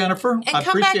 thank you, Jennifer. And I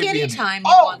come back appreciate being here. anytime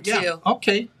you Oh, want yeah. to.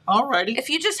 Okay. All righty. If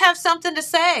you just have something to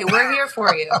say, we're here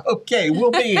for you. Okay,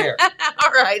 we'll be here.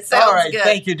 All right. Sounds All right. good.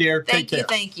 Thank you, dear. Thank Take you. care.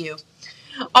 Thank you.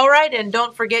 All right. And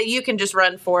don't forget, you can just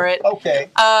run for it. Okay.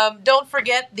 Don't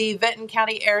forget the Vinton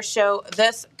County Air Show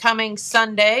this coming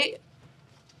Sunday.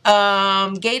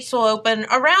 Gates will open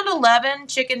around 11.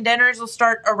 Chicken dinners will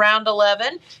start around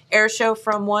 11. Air show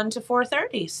from 1 to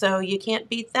 4:30. So you can't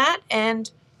beat that.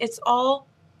 And it's all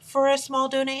for a small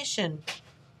donation.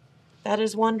 That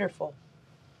is wonderful.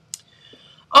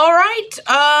 All right.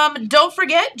 Don't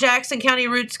forget, Jackson County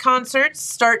Roots concerts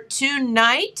start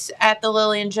tonight at the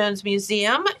Lillian Jones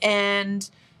Museum. And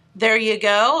there you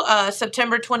go.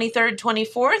 September 23rd,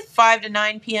 24th, 5 to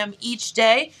 9 p.m. each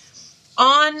day.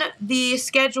 On the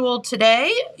schedule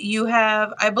today, you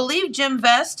have, I believe Jim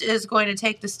Vest is going to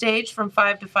take the stage from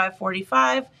 5 to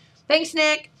 5:45. Thanks,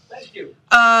 Nick. Thank you.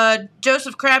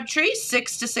 Joseph Crabtree,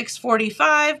 6 to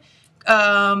 6:45.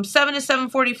 7 to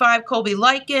 7:45, Colby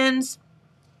Likens.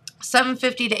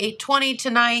 7:50 to 8:20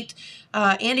 tonight,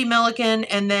 Andy Milliken,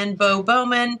 and then Bo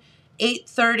Bowman,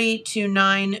 8:30 to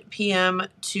 9 p.m.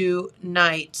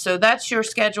 tonight. So that's your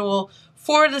schedule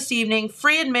for this evening.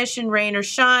 Free admission, rain or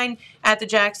shine, at the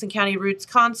Jackson County Roots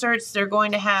concerts. They're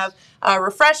going to have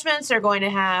refreshments. They're going to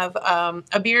have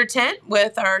a beer tent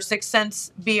with our 6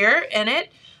 cents beer in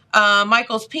it.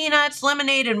 Michael's Peanuts,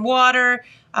 lemonade, and water.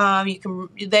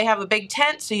 They have a big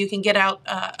tent so you can get out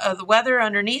of the weather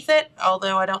underneath it.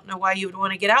 Although I don't know why you would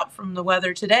want to get out from the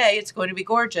weather today. It's going to be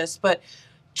gorgeous. But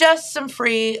just some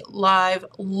free live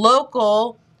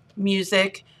local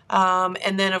music.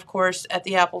 And then, of course, at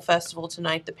the Apple Festival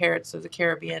tonight, the Parrots of the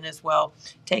Caribbean as well,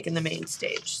 taking the main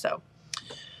stage. So,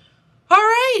 all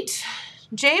right.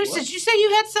 James, did you say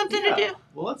you had something to do?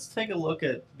 Well, let's take a look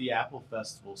at the Apple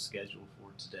Festival schedule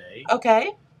for today.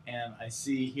 Okay. And I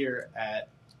see here at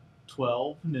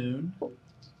 12 noon,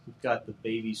 we've got the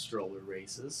baby stroller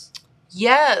races.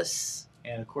 Yes,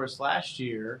 And, of course, last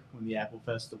year, when the Apple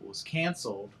Festival was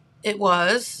canceled, it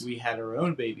was. we had our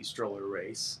own baby stroller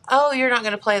race. Oh, you're not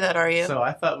going to play that, are you? So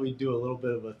I thought we'd do a little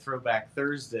bit of a throwback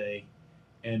Thursday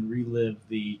and relive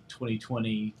the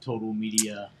 2020 Total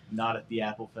Media Not at the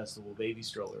Apple Festival baby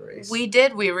stroller race. We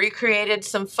did. We recreated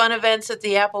some fun events at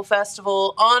the Apple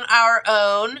Festival on our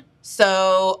own.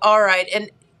 So, all right.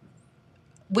 And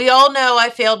we all know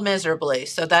I failed miserably,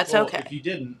 so that's Well, okay. If you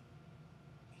didn't,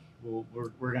 we're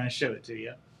going to show it to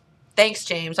you. Thanks,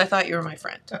 James. I thought you were my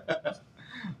friend.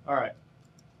 All right.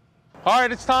 All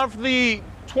right, it's time for the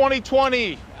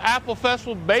 2020 Apple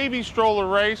Festival Baby Stroller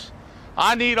Race.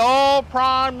 I need all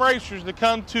prime racers to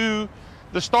come to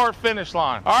the start-finish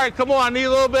line. All right, come on, I need a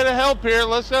little bit of help here.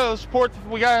 Let's go, let's support,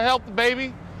 we gotta help the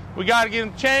baby. We gotta get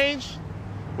him changed.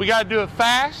 We gotta do it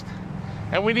fast.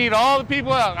 And we need all the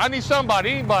people out. I need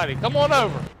somebody, anybody, come on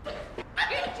over.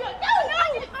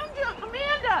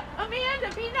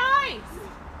 Amanda, be nice.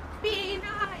 Be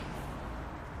nice.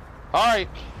 All right,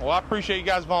 well, I appreciate you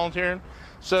guys volunteering.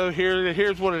 So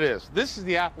here's what it is. This is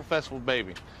the Apple Festival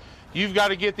Baby. You've got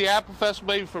to get the Apple Festival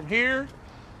Baby from here,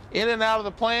 in and out of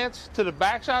the plants, to the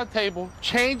backside of the table,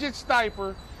 change its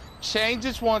diaper, change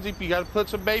its onesie. You got to put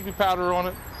some baby powder on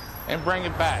it, and bring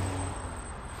it back.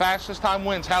 Fastest time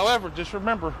wins. However, just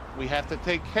remember, we have to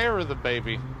take care of the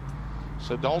baby.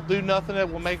 So don't do nothing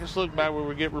that will make us look bad when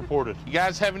we get reported. You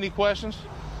guys have any questions?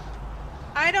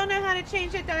 I don't know how to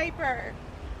change a diaper.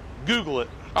 Google it.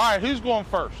 All right, who's going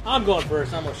first? I'm going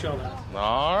first. I'm going to show that.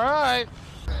 All right.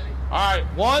 All right,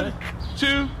 1,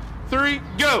 2, 3,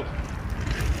 go.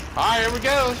 All right, here we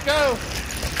go. Let's go.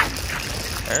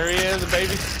 There he is, the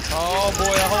baby. Oh,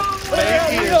 boy, I hope the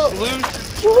baby is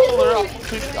loose. Pull her up.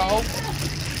 I hope.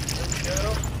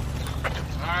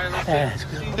 All right, let's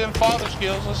see them father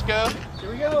skills. Let's go.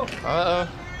 Here we go.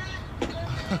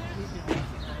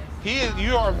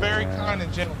 You are a very kind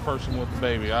and gentle person with the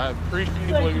baby. I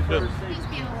appreciate what you're doing.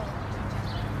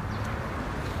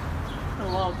 A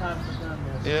long time since I've done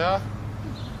this. Yeah.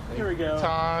 Here we go.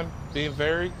 Time, being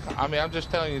very, I mean, I'm just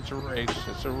telling you, it's a race.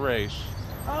 It's a race.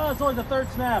 Oh, it's only the third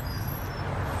snap.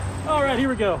 All right, here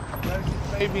we go.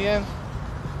 Baby in.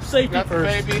 Safety Got the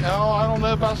first. baby. Oh, I don't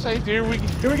know about safety. Here we go.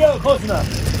 Here we go. Close enough.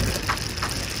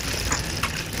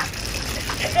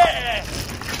 Yeah.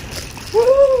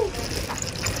 Woo!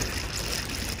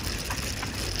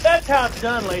 That's how it's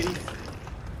done, ladies.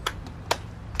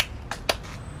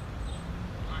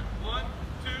 1,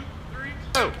 2, 3,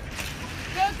 go. Go,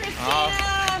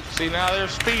 Christina! See, now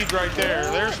there's speed right there.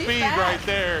 There's she's speed fast. right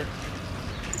there.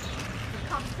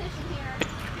 Competition here.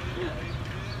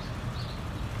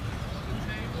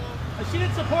 She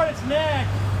didn't support its neck.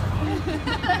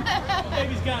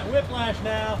 Baby's got whiplash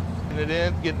now. And it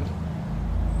in, getting.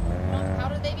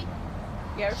 Powder the baby?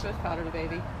 Yeah, we're supposed to powder the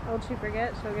baby. Don't you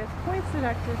forget, she'll get points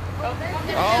deducted.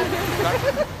 Oh,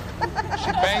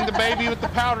 she banged the baby with the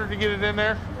powder to get it in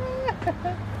there.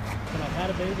 When I've had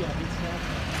a baby, I've eaten snacks.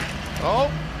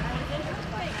 Oh,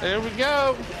 there we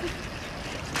go.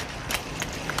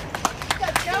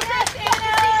 Go,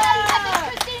 Christina!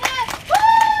 Woo!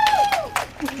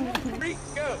 Three,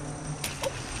 go.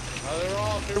 Oh, they're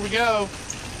off. Here we go.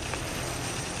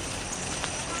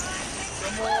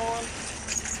 Come on.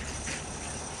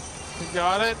 You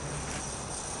got it.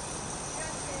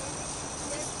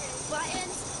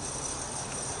 Buttons.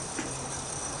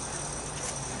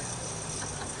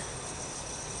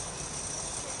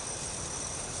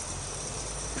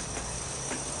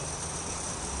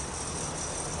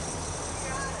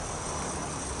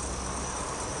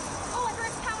 Oh, I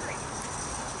heard powdering.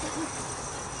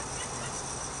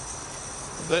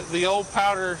 The old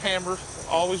powder hammer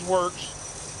always works.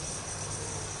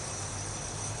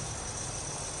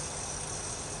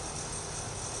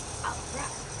 Oh,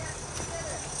 crap.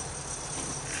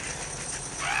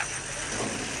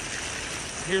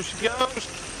 Here she goes.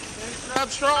 Finish out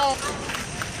strong.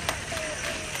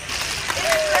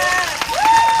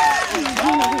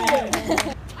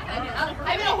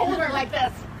 I'm gonna hold her like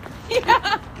this.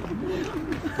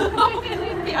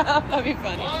 Yeah, that'd be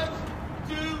funny. 1,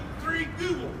 2, 3,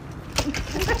 Google.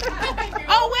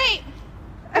 Oh, wait!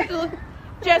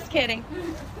 Just kidding.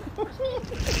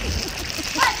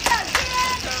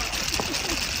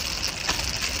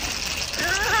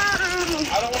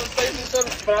 I don't want to say this up,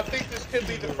 but I think this could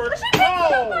be the first.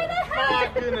 Oh, my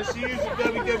goodness. You use a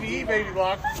WWE baby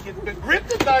lock. Rip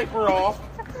the diaper off.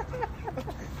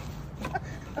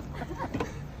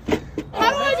 How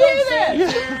do I do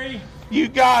this? Jerry. You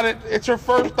got it. It's her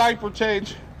first diaper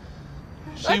change.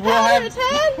 She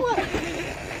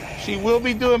will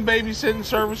be doing babysitting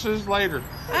services later.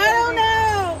 I don't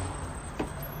know.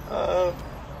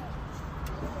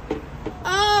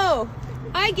 Oh,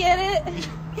 I get it.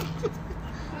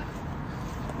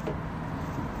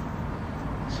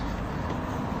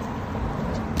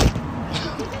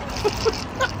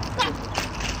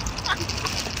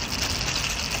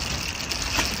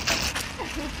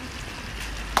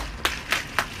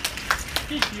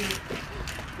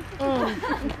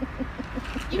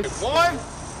 One,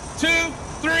 2,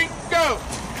 3, go.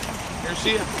 Here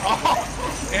she is. Oh,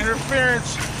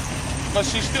 interference. But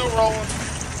she's still rolling.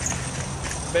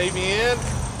 Baby in.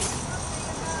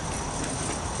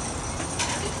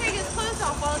 Just take his clothes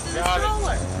off while it's in the Got it.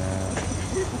 stroller.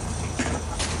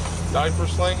 Diaper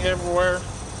sling everywhere.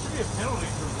 Should be a penalty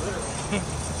for litter.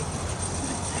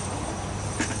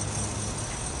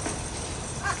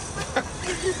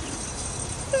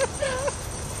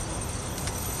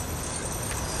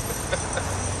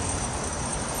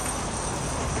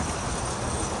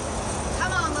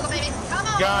 Come on, little baby. Come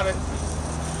on. Got it.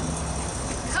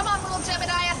 Come on, little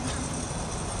Jebediah.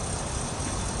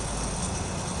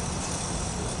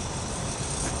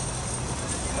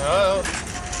 Oh.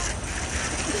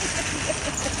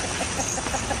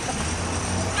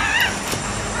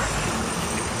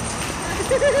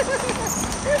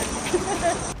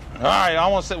 All right, I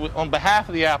want to say on behalf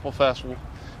of the Apple Festival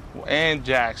and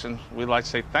Jackson, we'd like to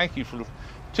say thank you for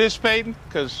participating,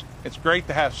 because it's great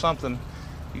to have something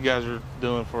you guys are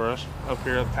doing for us up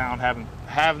here at town,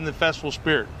 having the festival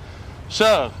spirit.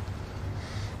 So,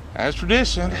 as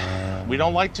tradition, we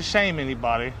don't like to shame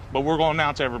anybody, but we're going to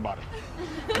announce everybody.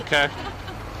 Okay?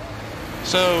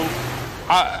 So,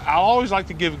 I always like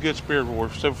to give a good spirit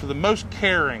award. So, for the most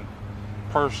caring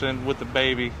person with the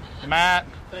baby, Matt,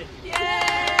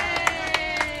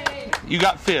 you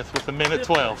got 5th with a minute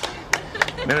 12.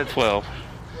 Minute 12.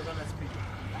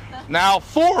 Now,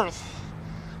 4th,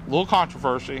 little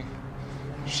controversy.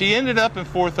 She ended up in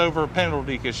 4th over a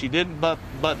penalty because she didn't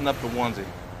button up the onesie.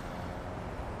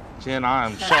 Jen, I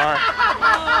am sorry.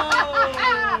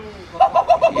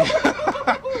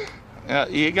 Yeah,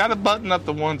 you got to button up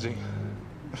the onesie.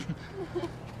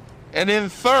 And then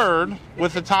 3rd,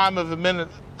 with a time of a minute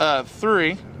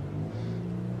 3,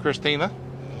 Christina.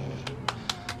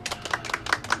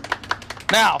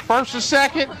 Now, first and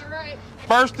second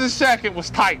was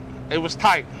tight. It was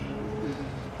tight.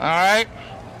 All right.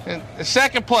 In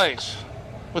second place,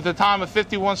 with a time of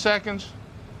 51 seconds,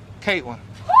 Caitlin.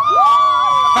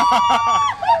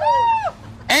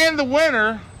 And the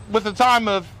winner, with a time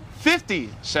of 50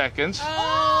 seconds,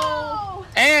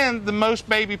 and the most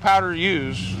baby powder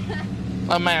used,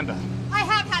 Amanda. I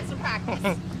have had some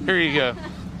practice. Here you go.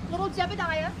 Little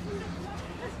Jebediah.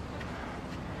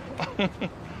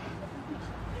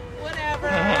 Whatever.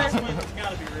 This one's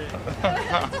gotta be rigged.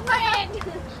 Friend!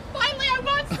 Finally, I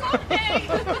want something!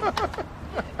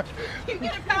 You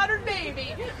get a powdered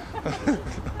baby. A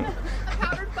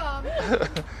powdered bum.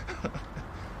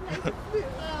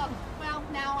 Well,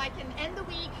 now I can end the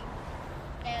week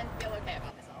and feel okay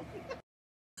about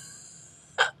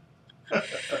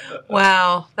myself.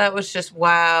 Wow, that was just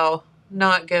wow.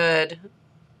 Not good.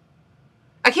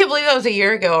 I can't believe that was a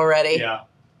year ago already. Yeah.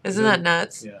 Isn't that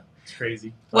nuts? Yeah, it's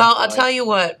crazy. Well, I'll tell you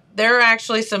what. There are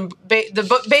actually some.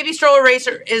 The baby stroller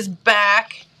racer is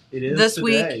back It is this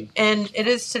today. week, and it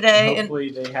is today. And Hopefully,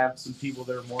 they have some people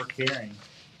that are more caring.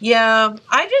 yeah,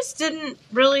 I just didn't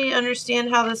really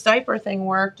understand how this diaper thing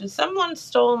worked. And someone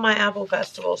stole my Apple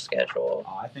Festival schedule.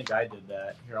 Oh, I think I did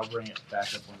that. Here, I'll bring it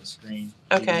back up on the screen.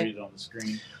 Okay. You can read it on the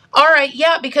screen. All right,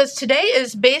 yeah, because today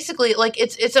is basically like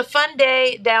it's a fun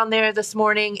day down there this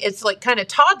morning. It's like kind of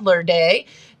toddler day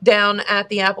down at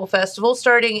the Apple Festival,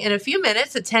 starting in a few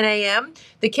minutes at 10 a.m.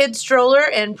 The kids stroller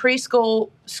and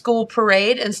preschool school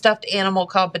parade and stuffed animal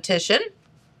competition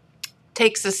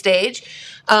takes the stage,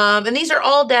 and these are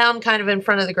all down kind of in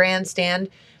front of the grandstand.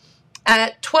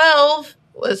 At 12.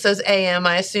 Well, it says AM.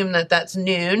 I assume that that's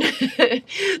noon.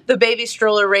 The baby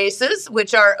stroller races,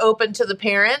 which are open to the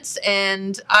parents,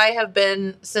 and I have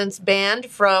been since banned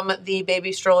from the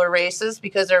baby stroller races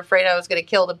because they're afraid I was going to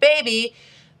kill the baby.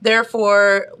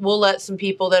 Therefore, we'll let some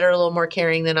people that are a little more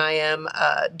caring than I am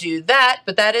do that.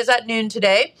 But that is at noon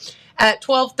today. At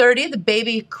 12:30, the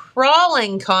baby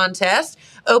crawling contest,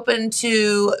 open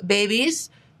to babies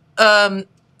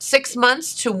 6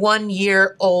 months to 1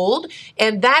 year old.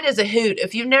 And that is a hoot.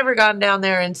 If you've never gone down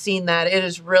there and seen that, it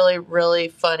is really, really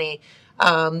funny.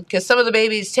 Because some of the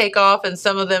babies take off and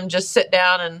some of them just sit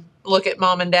down and look at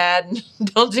mom and dad and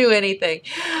don't do anything.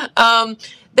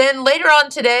 Then later on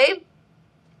today,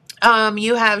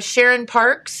 you have Sharon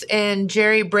Parks and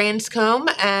Jerry Branscombe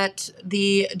at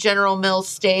the General Mills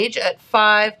stage at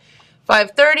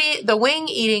 5:30. The wing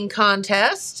eating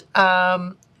contest,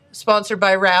 sponsored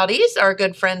by Rowdy's, our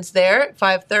good friends there at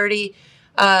 5:30.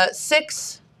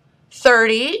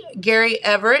 6:30, Gary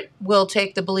Everett will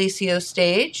take the Belicio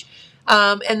stage.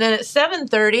 And then at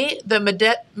 7:30, the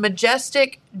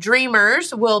Majestic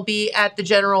Dreamers will be at the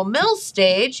General Mills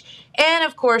stage. And,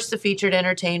 of course, the featured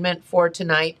entertainment for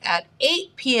tonight at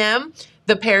 8 p.m.,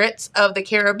 the Parrots of the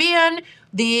Caribbean,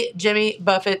 the Jimmy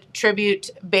Buffett Tribute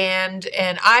Band.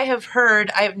 And I have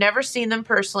never seen them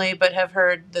personally, but have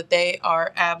heard that they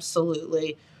are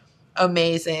absolutely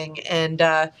amazing. And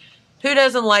who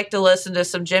doesn't like to listen to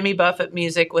some Jimmy Buffett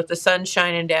music with the sun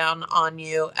shining down on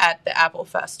you at the Apple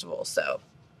Festival? So,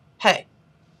 hey,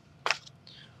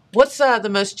 what's the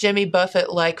most Jimmy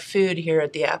Buffett-like food here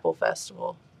at the Apple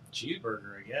Festival?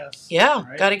 Cheeseburger, I guess. Yeah,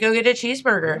 Right? got to go get a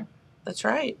cheeseburger. Yeah. That's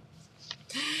right.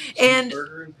 And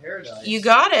Cheeseburger in paradise. you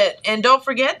got it. And don't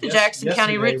forget the Jackson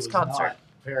County Yesterday Roots was concert. not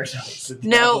paradise at the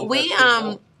No, Apple we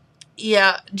Festival.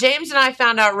 yeah, James and I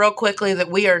found out real quickly that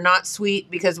we are not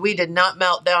sweet because we did not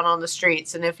melt down on the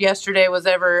streets. And if yesterday was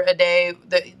ever a day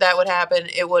that would happen,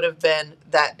 it would have been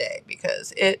that day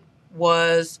because it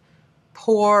was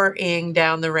pouring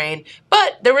down the rain.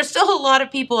 But there were still a lot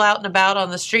of people out and about on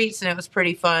the streets, and it was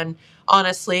pretty fun,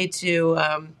 honestly, to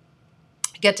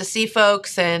get to see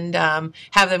folks and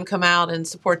have them come out and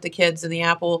support the kids in the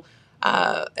Apple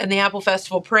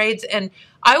Festival parades. And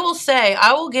I will say,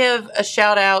 I will give a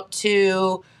shout out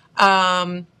to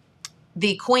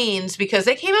the queens because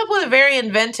they came up with a very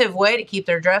inventive way to keep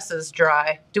their dresses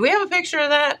dry. Do we have a picture of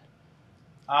that?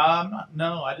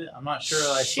 No, I didn't. I'm not sure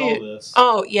I saw this.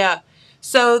 Oh, yeah.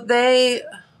 So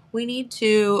we need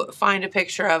to find a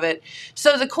picture of it.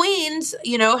 So the queens,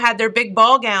 you know, had their big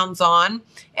ball gowns on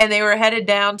and they were headed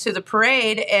down to the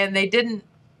parade and they didn't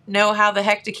know how the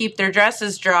heck to keep their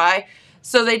dresses dry.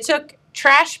 So they took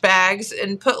trash bags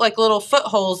and put like little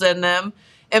footholes in them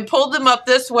and pulled them up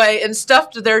this way and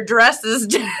stuffed their dresses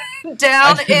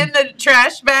down in the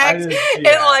trash bags and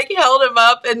like held them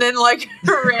up and then like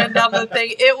ran down the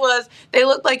thing. They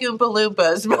looked like Oompa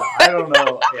Loompas. Yeah, I don't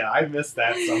know. Yeah, I missed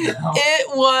that somehow.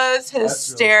 It was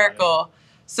hysterical. Really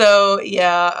so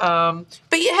yeah,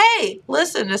 but hey,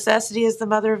 listen, necessity is the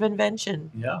mother of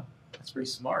invention. Yeah, that's pretty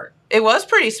smart. It was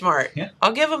pretty smart. Yeah.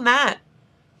 I'll give them that.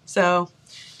 So,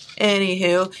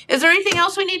 anywho, is there anything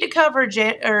else we need to cover,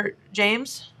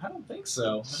 James? I don't think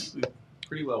so. I think we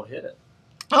pretty well hit it.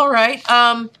 All right.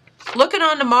 Looking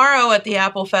on tomorrow at the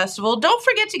Apple Festival. Don't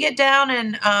forget to get down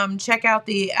and check out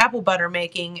the apple butter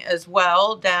making as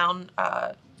well down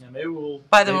maybe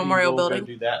by the Memorial Building. Go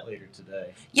do that later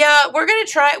today. Yeah, we were going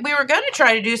to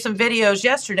try to do some videos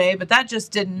yesterday, but that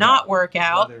just did not work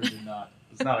out. Weather did not.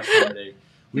 It's not accommodating.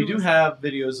 We do have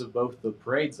videos of both the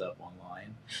parades up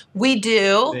online. We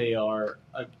do. They are.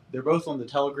 They're both on the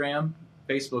Telegram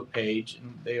Facebook page,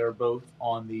 and they are both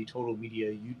on the Total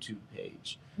Media YouTube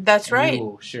page. That's right. We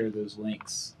will share those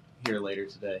links here later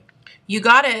today. You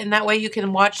got it, and that way you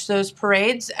can watch those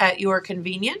parades at your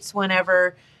convenience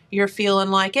whenever you're feeling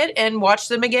like it, and watch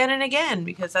them again and again,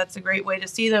 because that's a great way to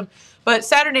see them. But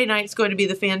Saturday night is going to be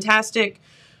the fantastic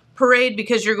parade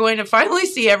because you're going to finally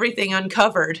see everything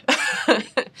uncovered.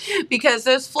 Because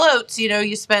those floats, you know,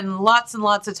 you spend lots and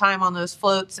lots of time on those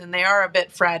floats, and they are a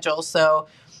bit fragile. So,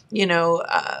 you know,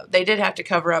 they did have to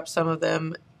cover up some of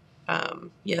them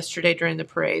yesterday during the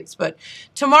parades. But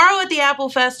tomorrow at the Apple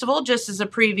Festival, just as a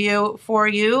preview for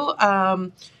you,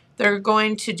 they're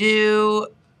going to do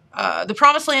the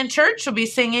Promised Land Church will be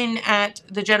singing at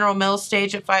the General Mills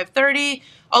stage at 5:30.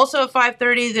 Also at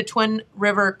 5:30, the Twin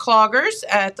River Cloggers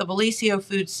at the Bellisio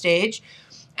Food stage.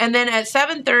 And then at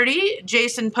 7:30,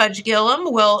 Jason Pudge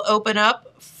Gillum will open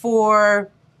up for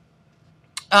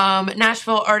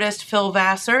Nashville artist Phil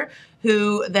Vassar,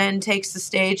 who then takes the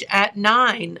stage at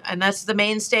 9. And that's the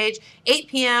main stage. 8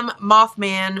 p.m.,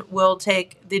 Mothman will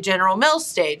take the General Mills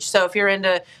stage. So if you're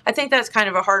into, I think that's kind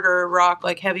of a harder rock,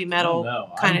 like heavy metal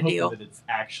kind of deal. That it's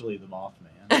actually the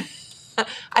Mothman.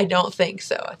 I don't think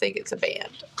so. I think it's a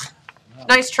band. No.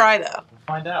 Nice try, though. We'll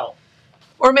find out.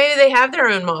 Or maybe they have their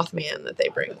own Mothman that they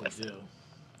bring with them.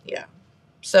 Yeah.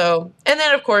 So, and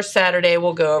then, of course, Saturday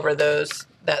we'll go over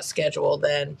that schedule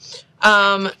then.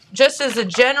 Just as a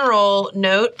general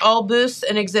note, all booths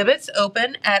and exhibits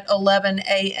open at 11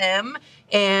 a.m.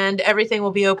 and everything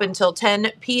will be open till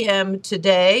 10 p.m.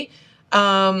 today.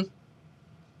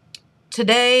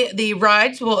 Today, the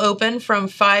rides will open from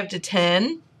 5 to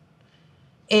 10.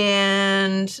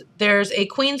 And there's a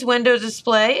Queen's window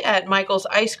display at Michael's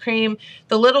Ice Cream.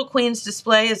 The Little Queen's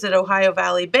display is at Ohio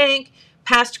Valley Bank.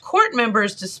 Past court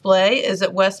members display is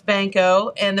at West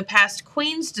Banco, and the past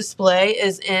Queens display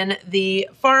is in the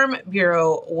Farm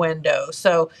Bureau window.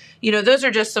 So, you know, those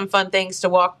are just some fun things to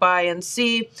walk by and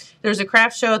see. There's a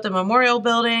craft show at the Memorial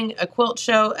Building, a quilt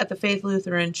show at the Faith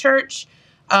Lutheran Church.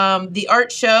 The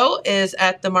art show is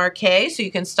at the Marquee, so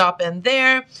you can stop in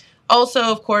there. Also,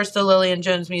 of course, the Lillian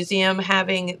Jones Museum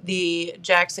having the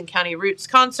Jackson County Roots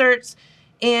concerts.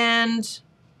 And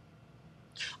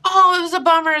oh, it was a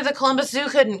bummer the Columbus Zoo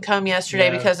couldn't come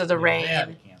yesterday because of the rain. They had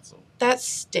to cancel. That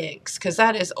stinks, because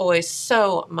that is always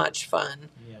so much fun.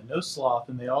 Yeah, no sloth.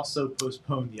 And they also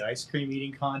postponed the ice cream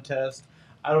eating contest.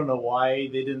 I don't know why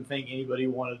they didn't think anybody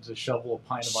wanted to shovel a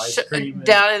pint of ice cream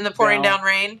down in the pouring down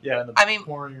rain. Yeah, in the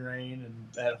pouring rain and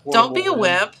that horrible don't be a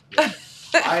wimp. Yeah.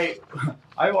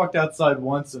 I walked outside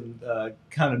once in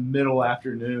kind of middle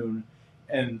afternoon,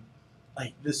 and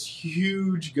like this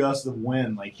huge gust of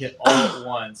wind like hit all at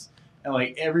once, and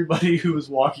like everybody who was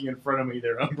walking in front of me,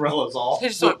 their umbrellas all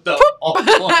flipped up all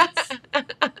at once.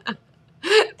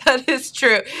 That is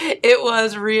true. It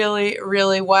was really,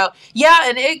 really wild. Yeah,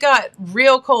 and it got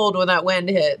real cold when that wind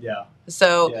hit. Yeah.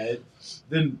 So yeah, it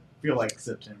didn't feel like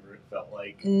September. It felt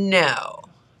like no.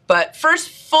 But first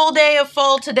full day of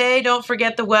fall today. Don't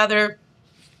forget the weather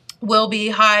will be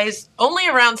highs only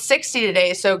around 60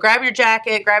 today. So grab your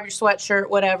jacket, grab your sweatshirt,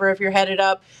 whatever, if you're headed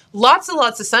up. Lots and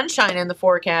lots of sunshine in the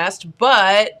forecast,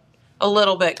 but a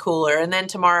little bit cooler. And then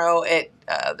tomorrow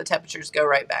the temperatures go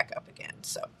right back up again.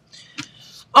 So,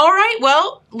 all right,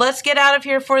 well, let's get out of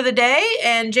here for the day.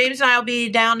 And James and I will be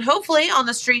down hopefully on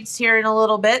the streets here in a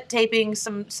little bit, taping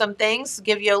some things,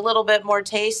 give you a little bit more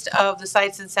taste of the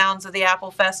sights and sounds of the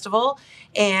Apple Festival.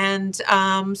 And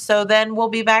so then we'll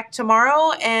be back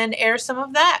tomorrow and air some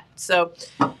of that. So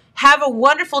have a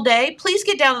wonderful day. Please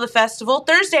get down to the festival.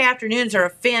 Thursday afternoons are a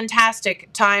fantastic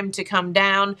time to come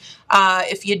down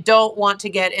if you don't want to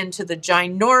get into the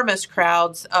ginormous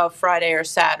crowds of Friday or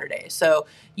Saturday. So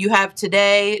you have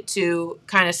today to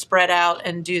kind of spread out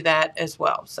and do that as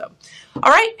well. So,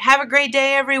 all right, have a great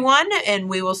day, everyone, and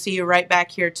we will see you right back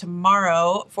here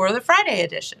tomorrow for the Friday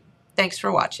edition. Thanks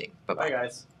for watching. Bye-bye. Bye,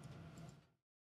 guys.